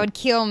 Oh, that would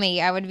kill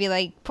me. I would be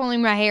like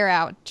pulling my hair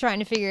out, trying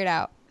to figure it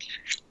out.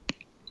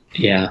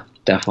 Yeah,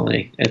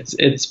 definitely.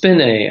 It's been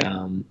a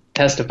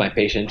test of my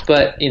patience,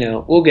 but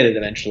we'll get it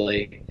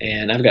eventually,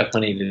 and I've got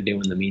plenty to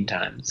do in the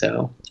meantime.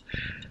 So.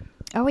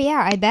 Oh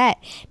yeah, I bet.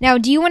 Now,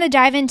 do you want to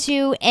dive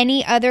into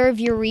any other of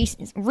your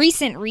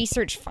recent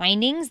research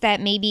findings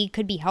that maybe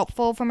could be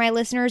helpful for my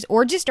listeners,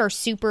 or just are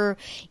super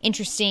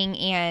interesting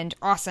and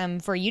awesome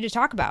for you to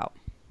talk about?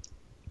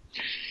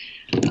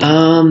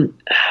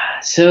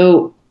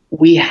 So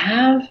we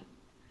have,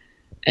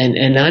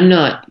 and I'm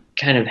not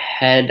kind of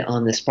head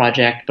on this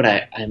project, but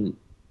I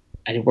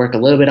work a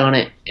little bit on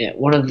it.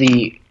 One of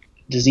the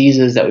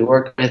diseases that we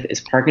work with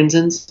is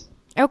Parkinson's.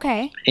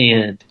 Okay.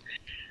 And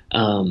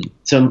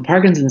so in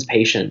Parkinson's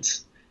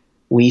patients,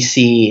 we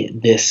see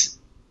this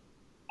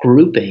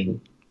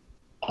grouping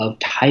of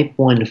type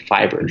 1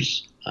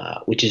 fibers,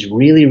 which is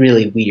really,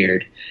 really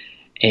weird.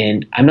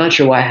 And I'm not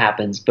sure why it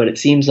happens, but it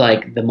seems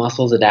like the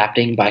muscle's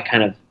adapting by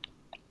kind of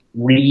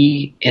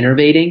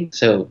re-innervating.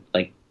 So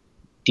like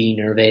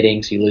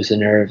denervating, so you lose the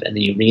nerve and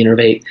then you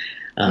re-innervate.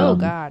 Oh,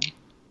 God.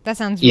 That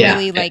sounds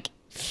really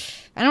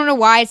I don't know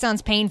why it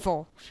sounds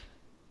painful.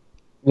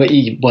 Well,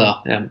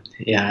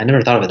 yeah, I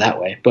never thought of it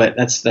that way, but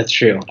that's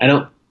true. I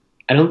don't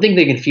think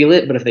they can feel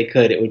it, but if they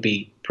could, it would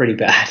be pretty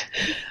bad.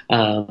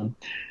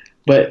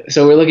 But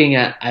so I was looking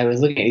at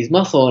these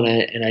muscle,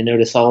 and I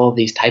noticed all of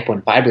these type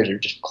 1 fibers are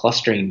just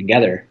clustering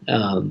together.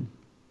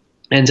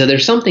 And so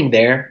there's something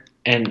there,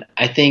 and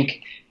I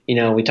think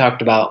we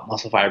talked about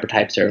muscle fiber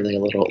types earlier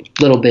a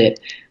little bit,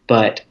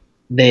 but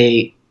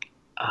they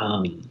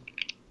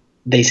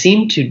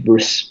seem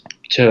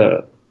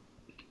to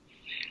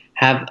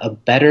have a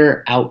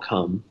better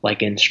outcome,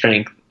 like in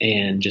strength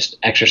and just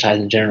exercise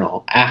in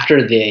general,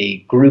 after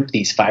they group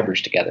these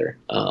fibers together,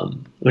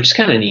 which is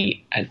kind of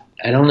neat.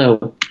 I don't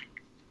know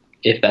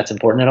if that's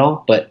important at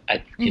all, but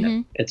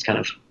it's kind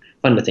of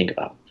fun to think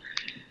about.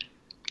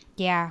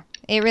 Yeah,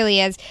 it really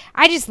is.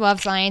 I just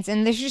love science,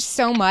 and there's just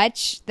so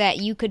much that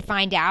you could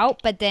find out,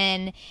 but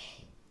then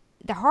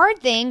the hard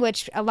thing,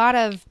 which a lot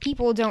of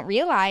people don't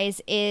realize,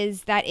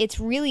 is that it's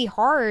really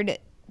hard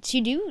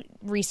to do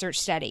research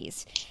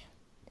studies.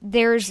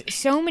 There's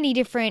so many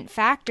different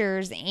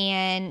factors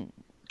and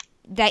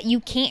that you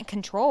can't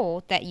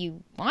control that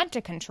you want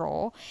to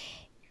control.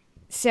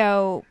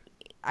 So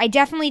I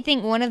definitely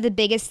think one of the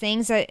biggest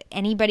things that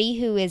anybody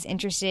who is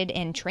interested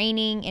in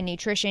training and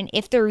nutrition,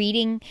 if they're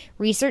reading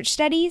research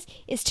studies,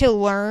 is to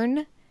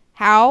learn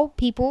how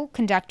people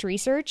conduct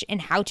research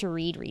and how to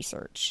read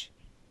research.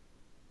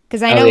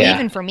 Because I know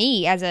even for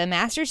me as a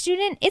master's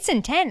student, it's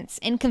intense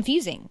and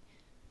confusing.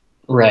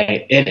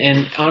 Right.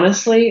 And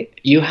honestly,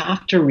 you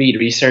have to read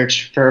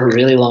research for a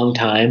really long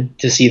time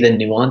to see the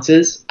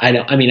nuances. I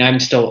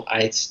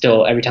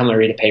still, every time I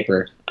read a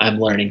paper, I'm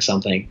learning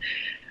something.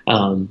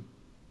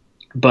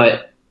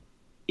 But,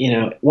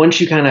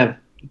 once you kind of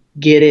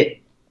get it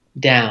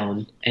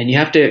down, and you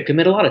have to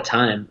commit a lot of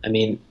time. I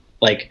mean,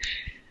 like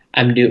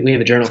we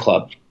have a journal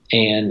club,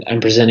 and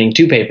I'm presenting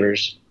 2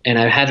 papers, and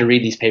I've had to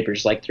read these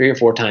papers like 3 or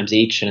 4 times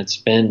each. And it's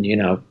been,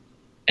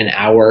 an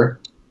hour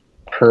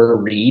per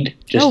read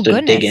just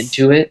to dig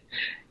into it.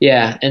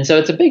 Yeah. And so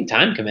it's a big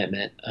time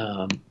commitment.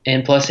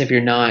 And plus, if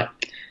you're not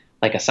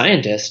like a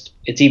scientist,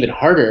 it's even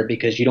harder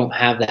because you don't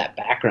have that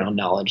background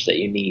knowledge that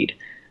you need,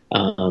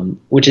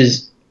 which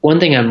is one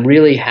thing I'm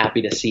really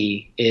happy to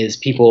see is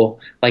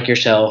people like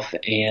yourself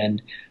and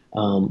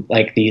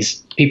like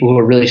these people who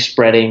are really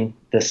spreading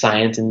the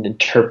science and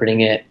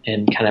interpreting it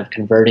and kind of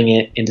converting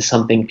it into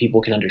something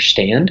people can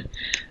understand.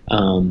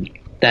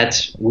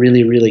 That's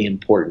really, really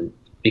important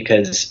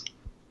because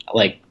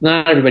like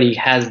not everybody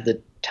has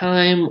the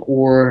time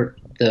or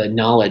the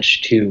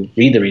knowledge to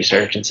read the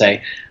research and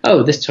say,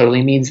 oh, this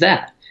totally means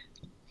that.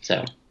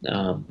 So,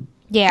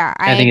 yeah,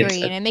 I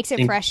agree. And it makes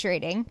it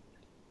frustrating.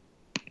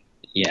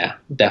 Yeah,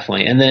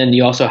 definitely. And then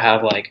you also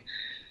have like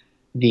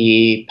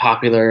the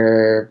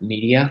popular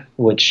media,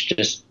 which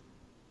just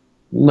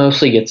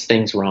mostly gets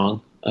things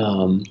wrong.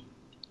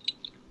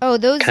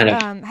 Those,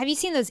 have you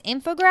seen those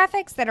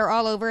infographics that are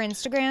all over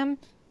Instagram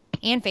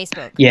and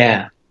Facebook?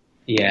 Yeah.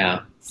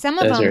 Yeah. Some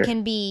of them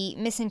can be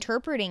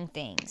misinterpreting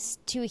things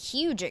to a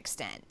huge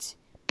extent.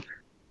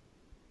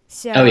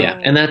 So. Oh yeah,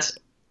 and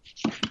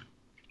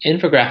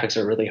infographics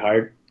are really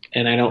hard,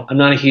 and I'm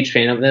not a huge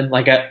fan of them.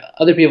 Like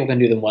other people can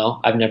do them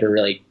well. I've never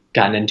really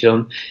gotten into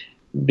them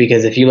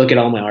because if you look at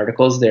all my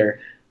articles, they're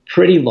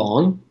pretty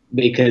long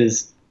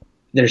because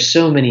there's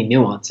so many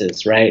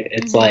nuances, right?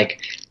 It's like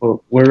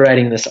we're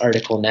writing this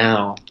article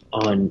now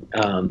on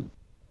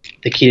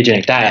the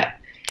ketogenic diet,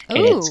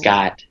 and it's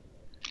got.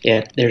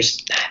 Yeah, I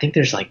think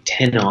there's like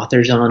 10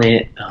 authors on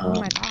it. Oh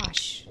my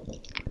gosh.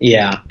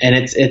 Yeah, and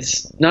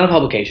it's not a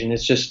publication.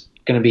 It's just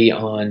going to be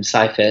on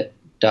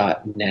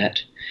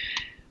scifit.net.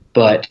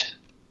 But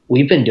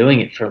we've been doing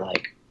it for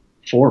like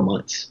 4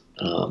 months.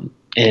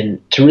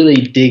 and to really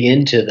dig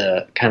into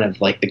the kind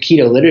of like the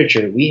keto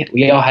literature,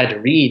 we all had to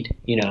read,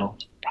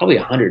 probably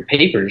 100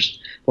 papers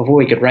before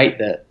we could write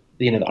the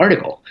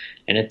article.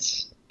 And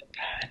it's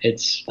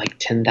like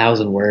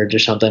 10,000 words or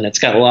something. It's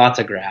got lots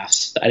of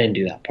graphs. I didn't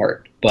do that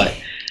part, but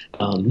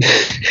I'm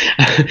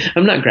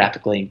not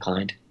graphically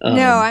inclined.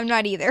 No, I'm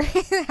not either.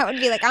 I would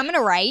be like, I'm going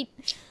to write.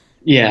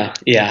 Yeah.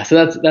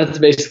 So that's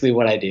basically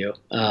what I do.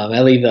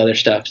 I leave the other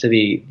stuff to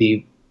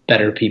the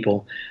better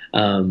people.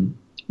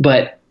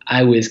 But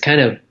I was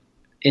kind of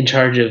in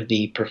charge of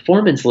the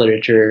performance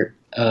literature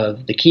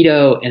of the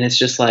keto, and it's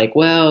just like,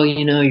 well,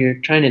 you're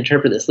trying to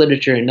interpret this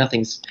literature and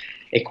nothing's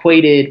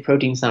equated,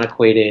 protein's not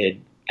equated,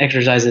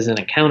 exercise isn't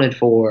accounted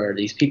for,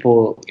 these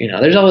people,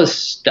 there's all this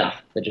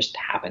stuff that just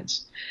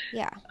happens.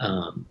 Yeah.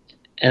 And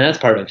that's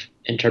part of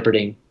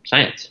interpreting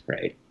science,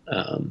 right?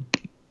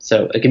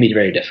 So it can be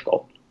very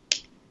difficult.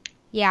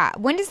 Yeah.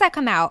 When does that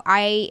come out?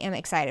 I am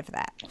excited for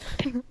that.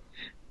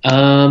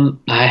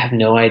 I have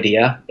no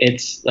idea.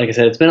 It's, like I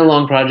said, it's been a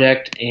long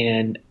project,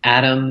 and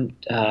Adam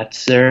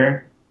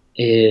Tsur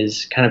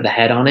is kind of the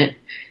head on it,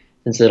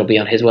 since it'll be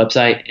on his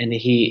website, and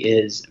he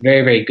is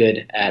very, very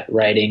good at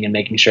writing and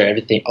making sure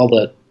all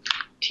the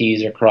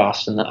T's are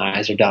crossed and the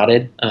I's are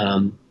dotted.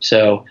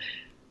 So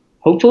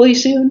hopefully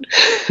soon.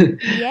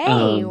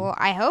 Yay. Well,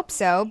 I hope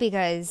so,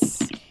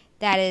 because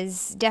that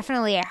is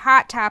definitely a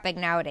hot topic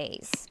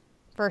nowadays.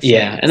 For sure.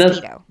 Yeah, and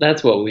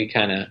that's what we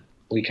kind of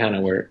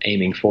were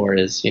aiming for,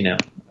 is,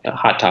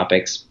 hot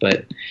topics.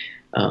 But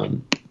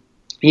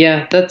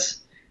yeah,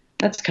 that's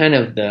kind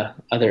of the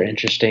other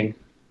interesting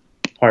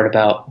part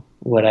about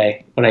what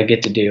I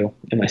get to do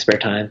in my spare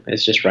time,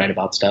 is just write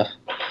about stuff.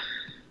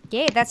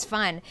 Yeah, that's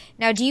fun.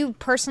 Now, do you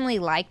personally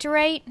like to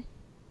write?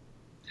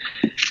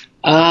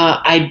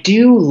 I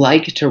do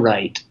like to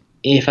write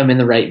if I'm in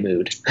the right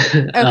mood.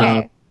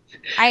 Okay.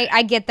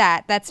 I get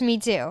that. That's me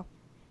too.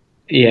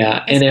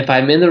 Yeah, and if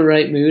I'm in the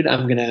right mood,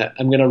 I'm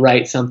gonna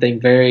write something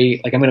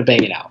very, like, I'm gonna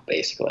bang it out,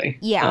 basically.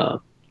 Yeah.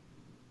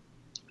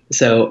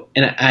 So,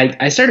 and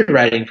I started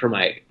writing for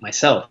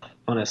myself,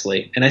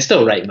 honestly, and I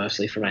still write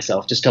mostly for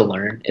myself, just to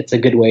learn. It's a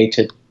good way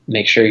to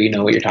make sure you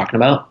know what you're talking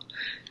about.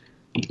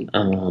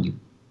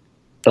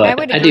 But I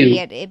would agree.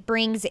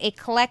 It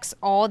collects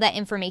all that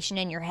information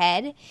in your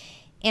head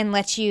and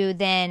lets you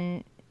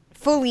then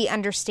fully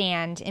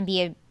understand and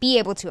be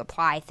able to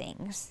apply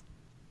things.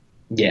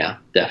 Yeah,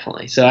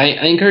 definitely. So I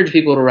encourage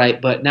people to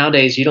write, but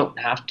nowadays you don't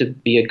have to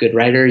be a good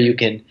writer. You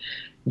can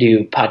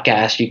do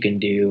podcasts, you can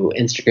do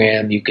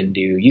Instagram, you can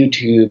do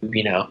YouTube.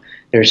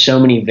 There's so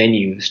many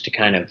venues to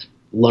kind of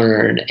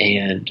learn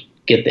and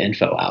get the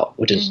info out,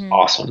 which is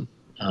awesome.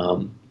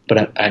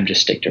 But I'm just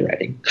stick to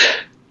writing.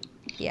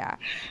 Yeah.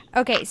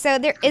 Okay, so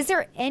is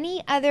there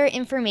any other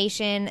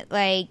information,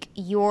 like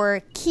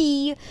your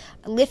key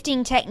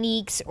lifting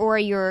techniques or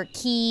your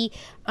key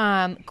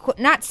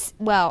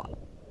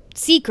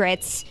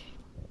secrets,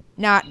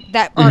 not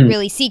that aren't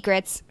really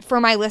secrets, for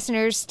my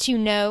listeners to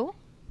know?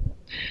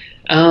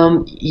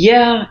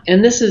 Yeah,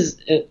 and this is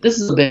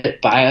a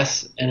bit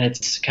biased, and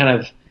it's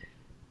kind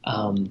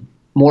of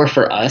more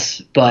for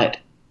us, but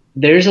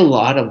there's a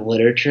lot of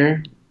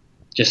literature,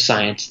 just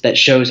science, that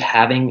shows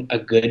having a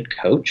good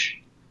coach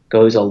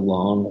goes a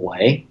long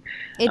way.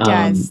 It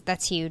does.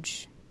 That's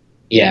huge.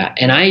 Yeah,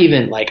 and I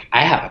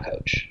have a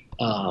coach.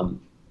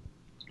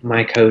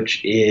 My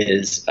coach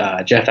is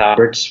Jeff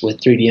Alberts with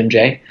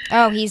 3DMJ.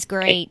 Oh, he's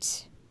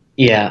great.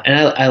 Yeah, and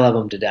I love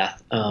him to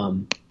death.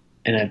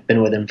 And I've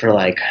been with him for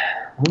like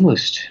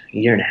almost a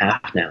year and a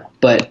half now.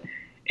 But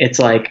it's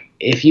like,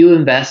 if you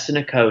invest in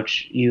a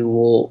coach, you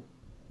will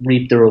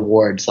reap the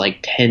rewards like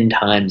 10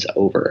 times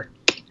over.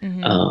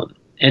 Mm-hmm.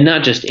 And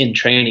not just in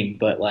training,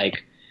 but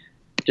like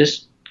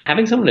just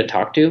having someone to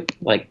talk to,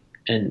 like,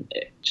 and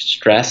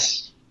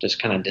stress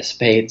just kind of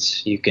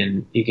dissipates. You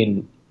can,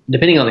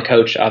 depending on the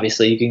coach,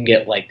 obviously, you can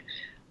get like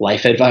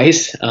life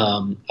advice.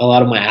 A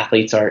lot of my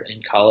athletes are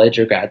in college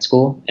or grad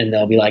school, and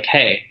they'll be like,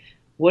 hey,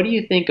 what do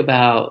you think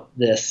about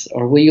this?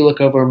 Or will you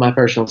look over my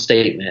personal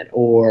statement?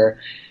 Or,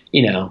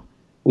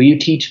 will you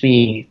teach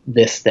me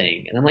this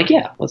thing? And I'm like,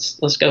 yeah,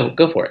 let's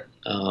go for it.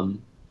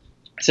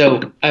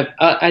 So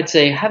I'd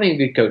say having a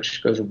good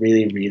coach goes a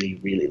really, really,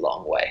 really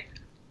long way.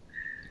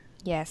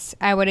 Yes,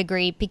 I would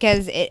agree,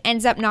 because it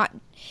ends up not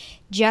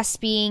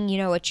just being,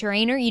 a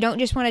trainer. You don't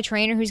just want a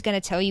trainer who's going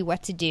to tell you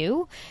what to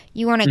do.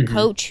 You want a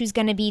coach who's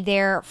going to be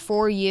there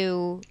for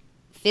you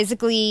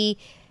physically,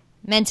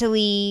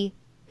 mentally,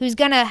 who's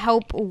going to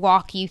help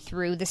walk you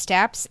through the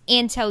steps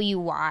and tell you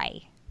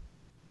why.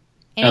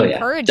 And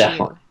encourage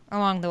you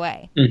along the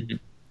way. Mm-hmm.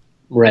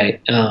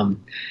 Right.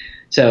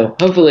 So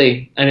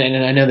hopefully, I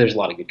know there's a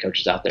lot of good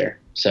coaches out there.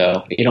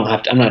 So you don't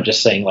have to, I'm not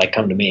just saying like,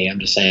 come to me. I'm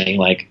just saying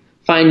like,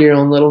 find your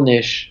own little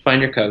niche,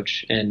 find your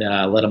coach, and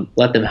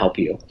let them help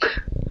you.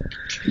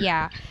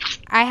 Yeah.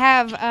 I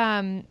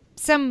have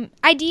some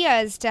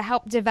ideas to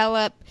help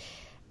develop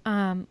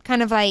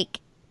kind of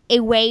like a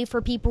way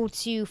for people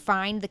to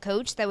find the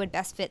coach that would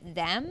best fit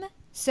them.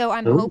 So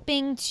I'm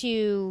hoping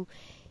to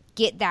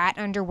get that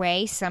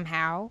underway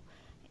somehow.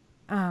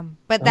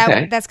 But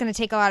Okay. that's going to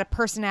take a lot of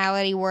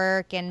personality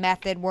work and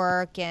method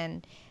work,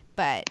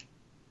 but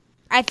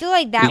I feel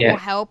like that Yeah. will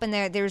help, and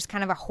there's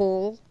kind of a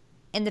hole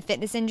in the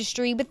fitness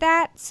industry with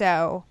that.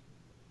 So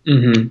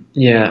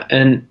Yeah,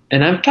 and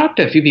I've talked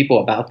to a few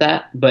people about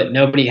that, but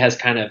nobody has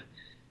kind of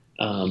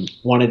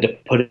wanted to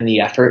put in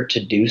the effort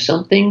to do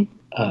something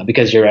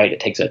because you're right, it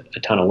takes a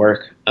ton of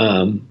work.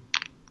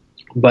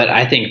 But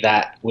I think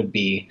that would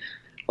be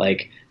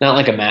like not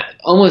like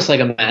almost like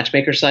a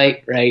matchmaker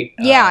site, right?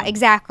 yeah,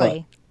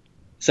 exactly.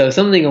 So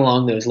something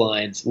along those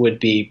lines would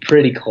be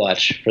pretty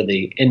clutch for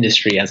the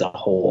industry as a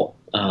whole,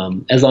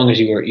 as long as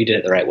you did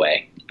it the right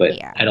way. But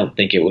Yeah. I don't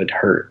think it would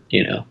hurt,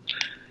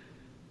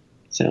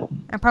 So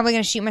I'm probably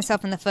going to shoot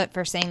myself in the foot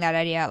for saying that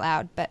idea out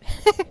loud, but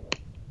oh,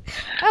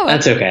 well.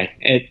 that's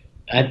okay.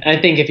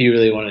 I think if you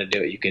really wanted to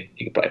do it, you could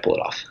probably pull it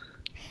off.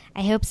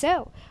 I hope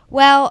so.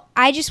 Well,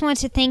 I just want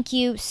to thank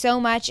you so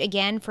much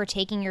again for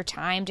taking your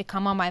time to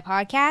come on my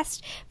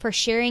podcast, for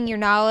sharing your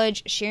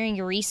knowledge, sharing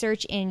your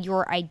research and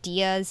your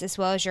ideas, as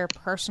well as your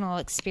personal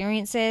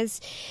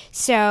experiences.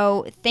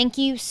 So thank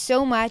you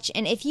so much.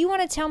 And if you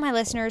want to tell my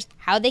listeners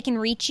how they can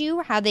reach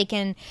you, how they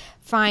can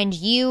find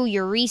you,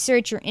 your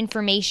research, your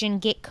information,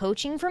 get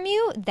coaching from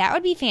you, that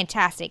would be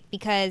fantastic,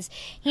 because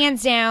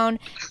hands down,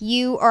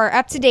 you are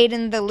up to date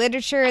in the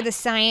literature, the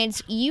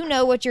science, you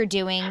know what you're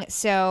doing.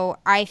 So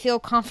I feel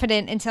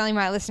confident in telling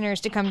my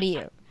listeners to come to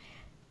you.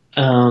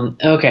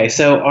 Okay,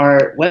 so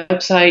our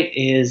website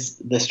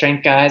is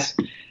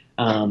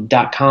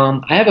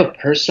thestrengthguys.com. I have a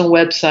personal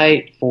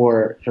website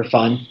for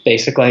fun,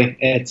 basically.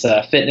 It's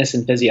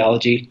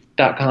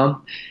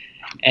fitnessandphysiology.com.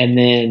 And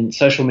then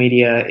social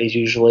media is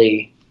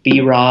usually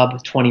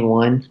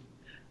BRob21.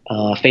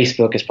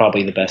 Facebook is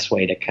probably the best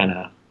way to kind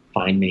of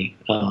find me.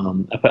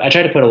 I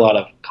try to put a lot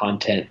of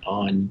content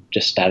on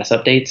just status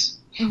updates.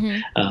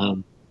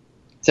 Mm-hmm.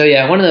 So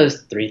yeah, one of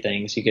those three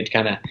things. You could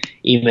kind of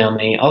email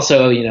me.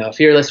 Also, if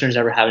your listeners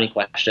ever have any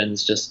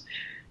questions, just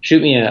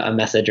shoot me a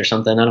message or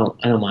something. I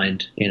don't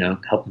mind,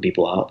 helping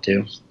people out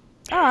too.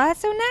 Oh, that's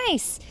so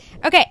nice.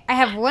 Okay, I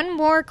have one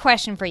more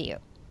question for you.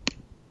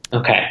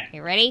 Okay.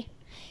 You ready?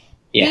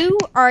 Yeah. Who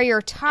are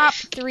your top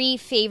 3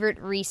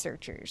 favorite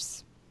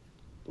researchers?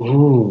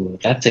 Ooh,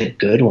 that's a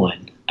good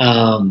one.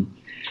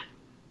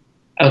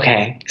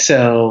 Okay,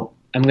 so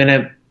I'm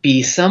gonna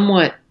be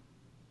somewhat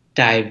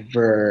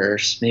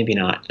diverse, maybe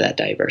not that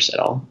diverse at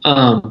all.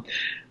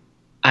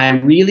 I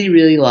really,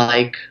 really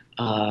like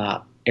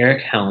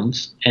Eric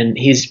Helms, and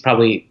he's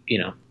probably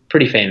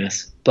pretty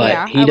famous. But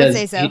yeah, he I does,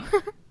 would say so.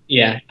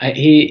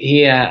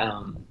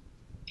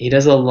 he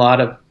does a lot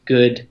of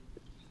good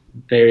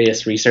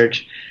various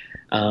research.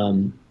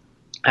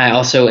 I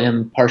also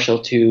am partial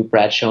to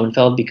Brad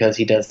Schoenfeld because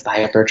he does the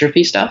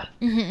hypertrophy stuff.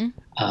 Mm-hmm.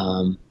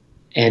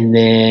 And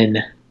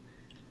then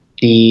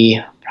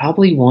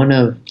probably one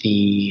of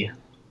the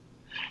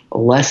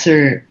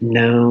lesser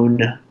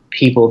known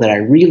people that I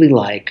really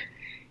like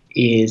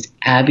is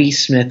Abby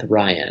Smith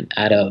Ryan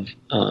out of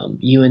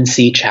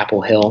UNC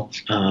Chapel Hill.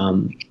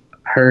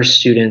 Her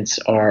students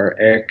are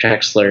Eric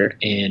Drexler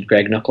and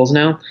Greg Nuckols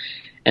now,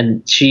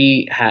 and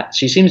she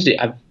seems to.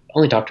 I've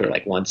only talked to her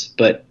like once,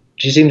 but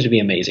she seems to be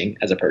amazing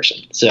as a person.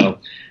 So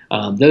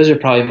those are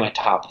probably my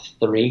top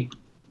 3.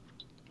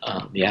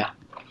 Yeah.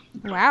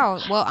 Wow.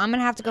 Well, I'm going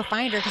to have to go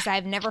find her because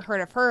I've never heard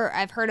of her.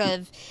 I've heard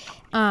of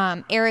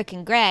Eric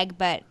and Greg,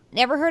 but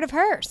never heard of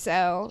her.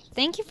 So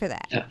thank you for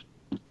that. Yeah.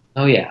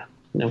 Oh, yeah.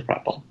 No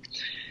problem.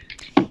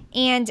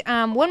 And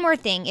one more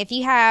thing. If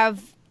you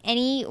have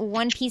any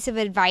one piece of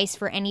advice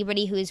for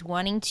anybody who is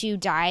wanting to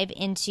dive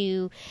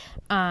into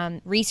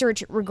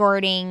research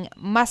regarding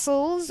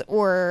muscles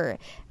or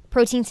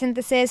protein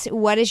synthesis,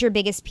 what is your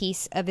biggest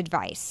piece of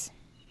advice?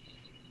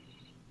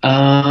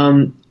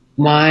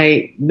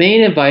 My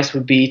main advice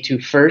would be to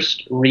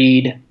first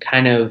read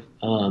kind of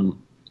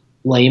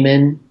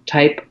layman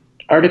type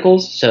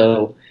articles.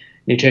 So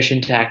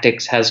Nutrition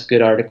Tactics has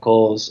good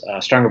articles.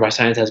 Stronger by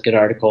Science has good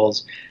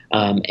articles.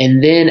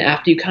 And then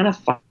after you kind of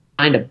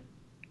find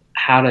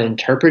how to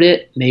interpret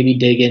it, maybe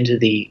dig into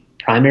the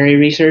primary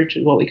research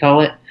is what we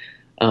call it,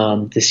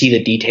 to see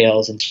the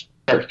details and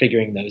start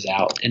figuring those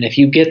out. And if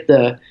you get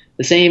the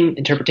same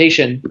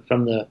interpretation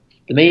from the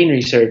main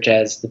research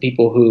as the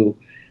people who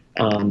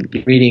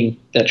reading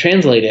that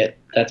translate it,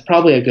 that's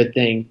probably a good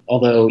thing.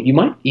 Although you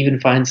might even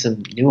find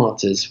some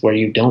nuances where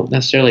you don't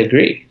necessarily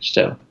agree.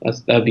 So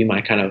that would be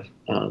my kind of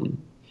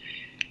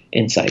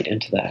insight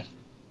into that.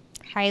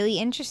 Highly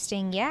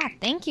interesting. Yeah.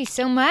 Thank you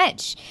so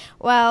much.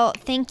 Well,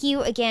 thank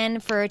you again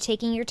for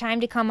taking your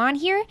time to come on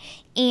here.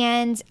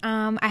 And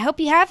I hope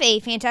you have a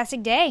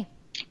fantastic day.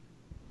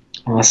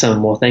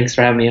 Awesome. Well, thanks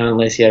for having me on,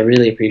 Lacey. I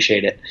really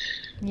appreciate it.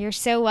 You're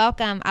so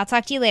welcome. I'll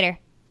talk to you later.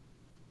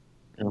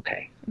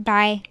 Okay.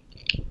 Bye.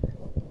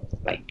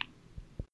 Bye.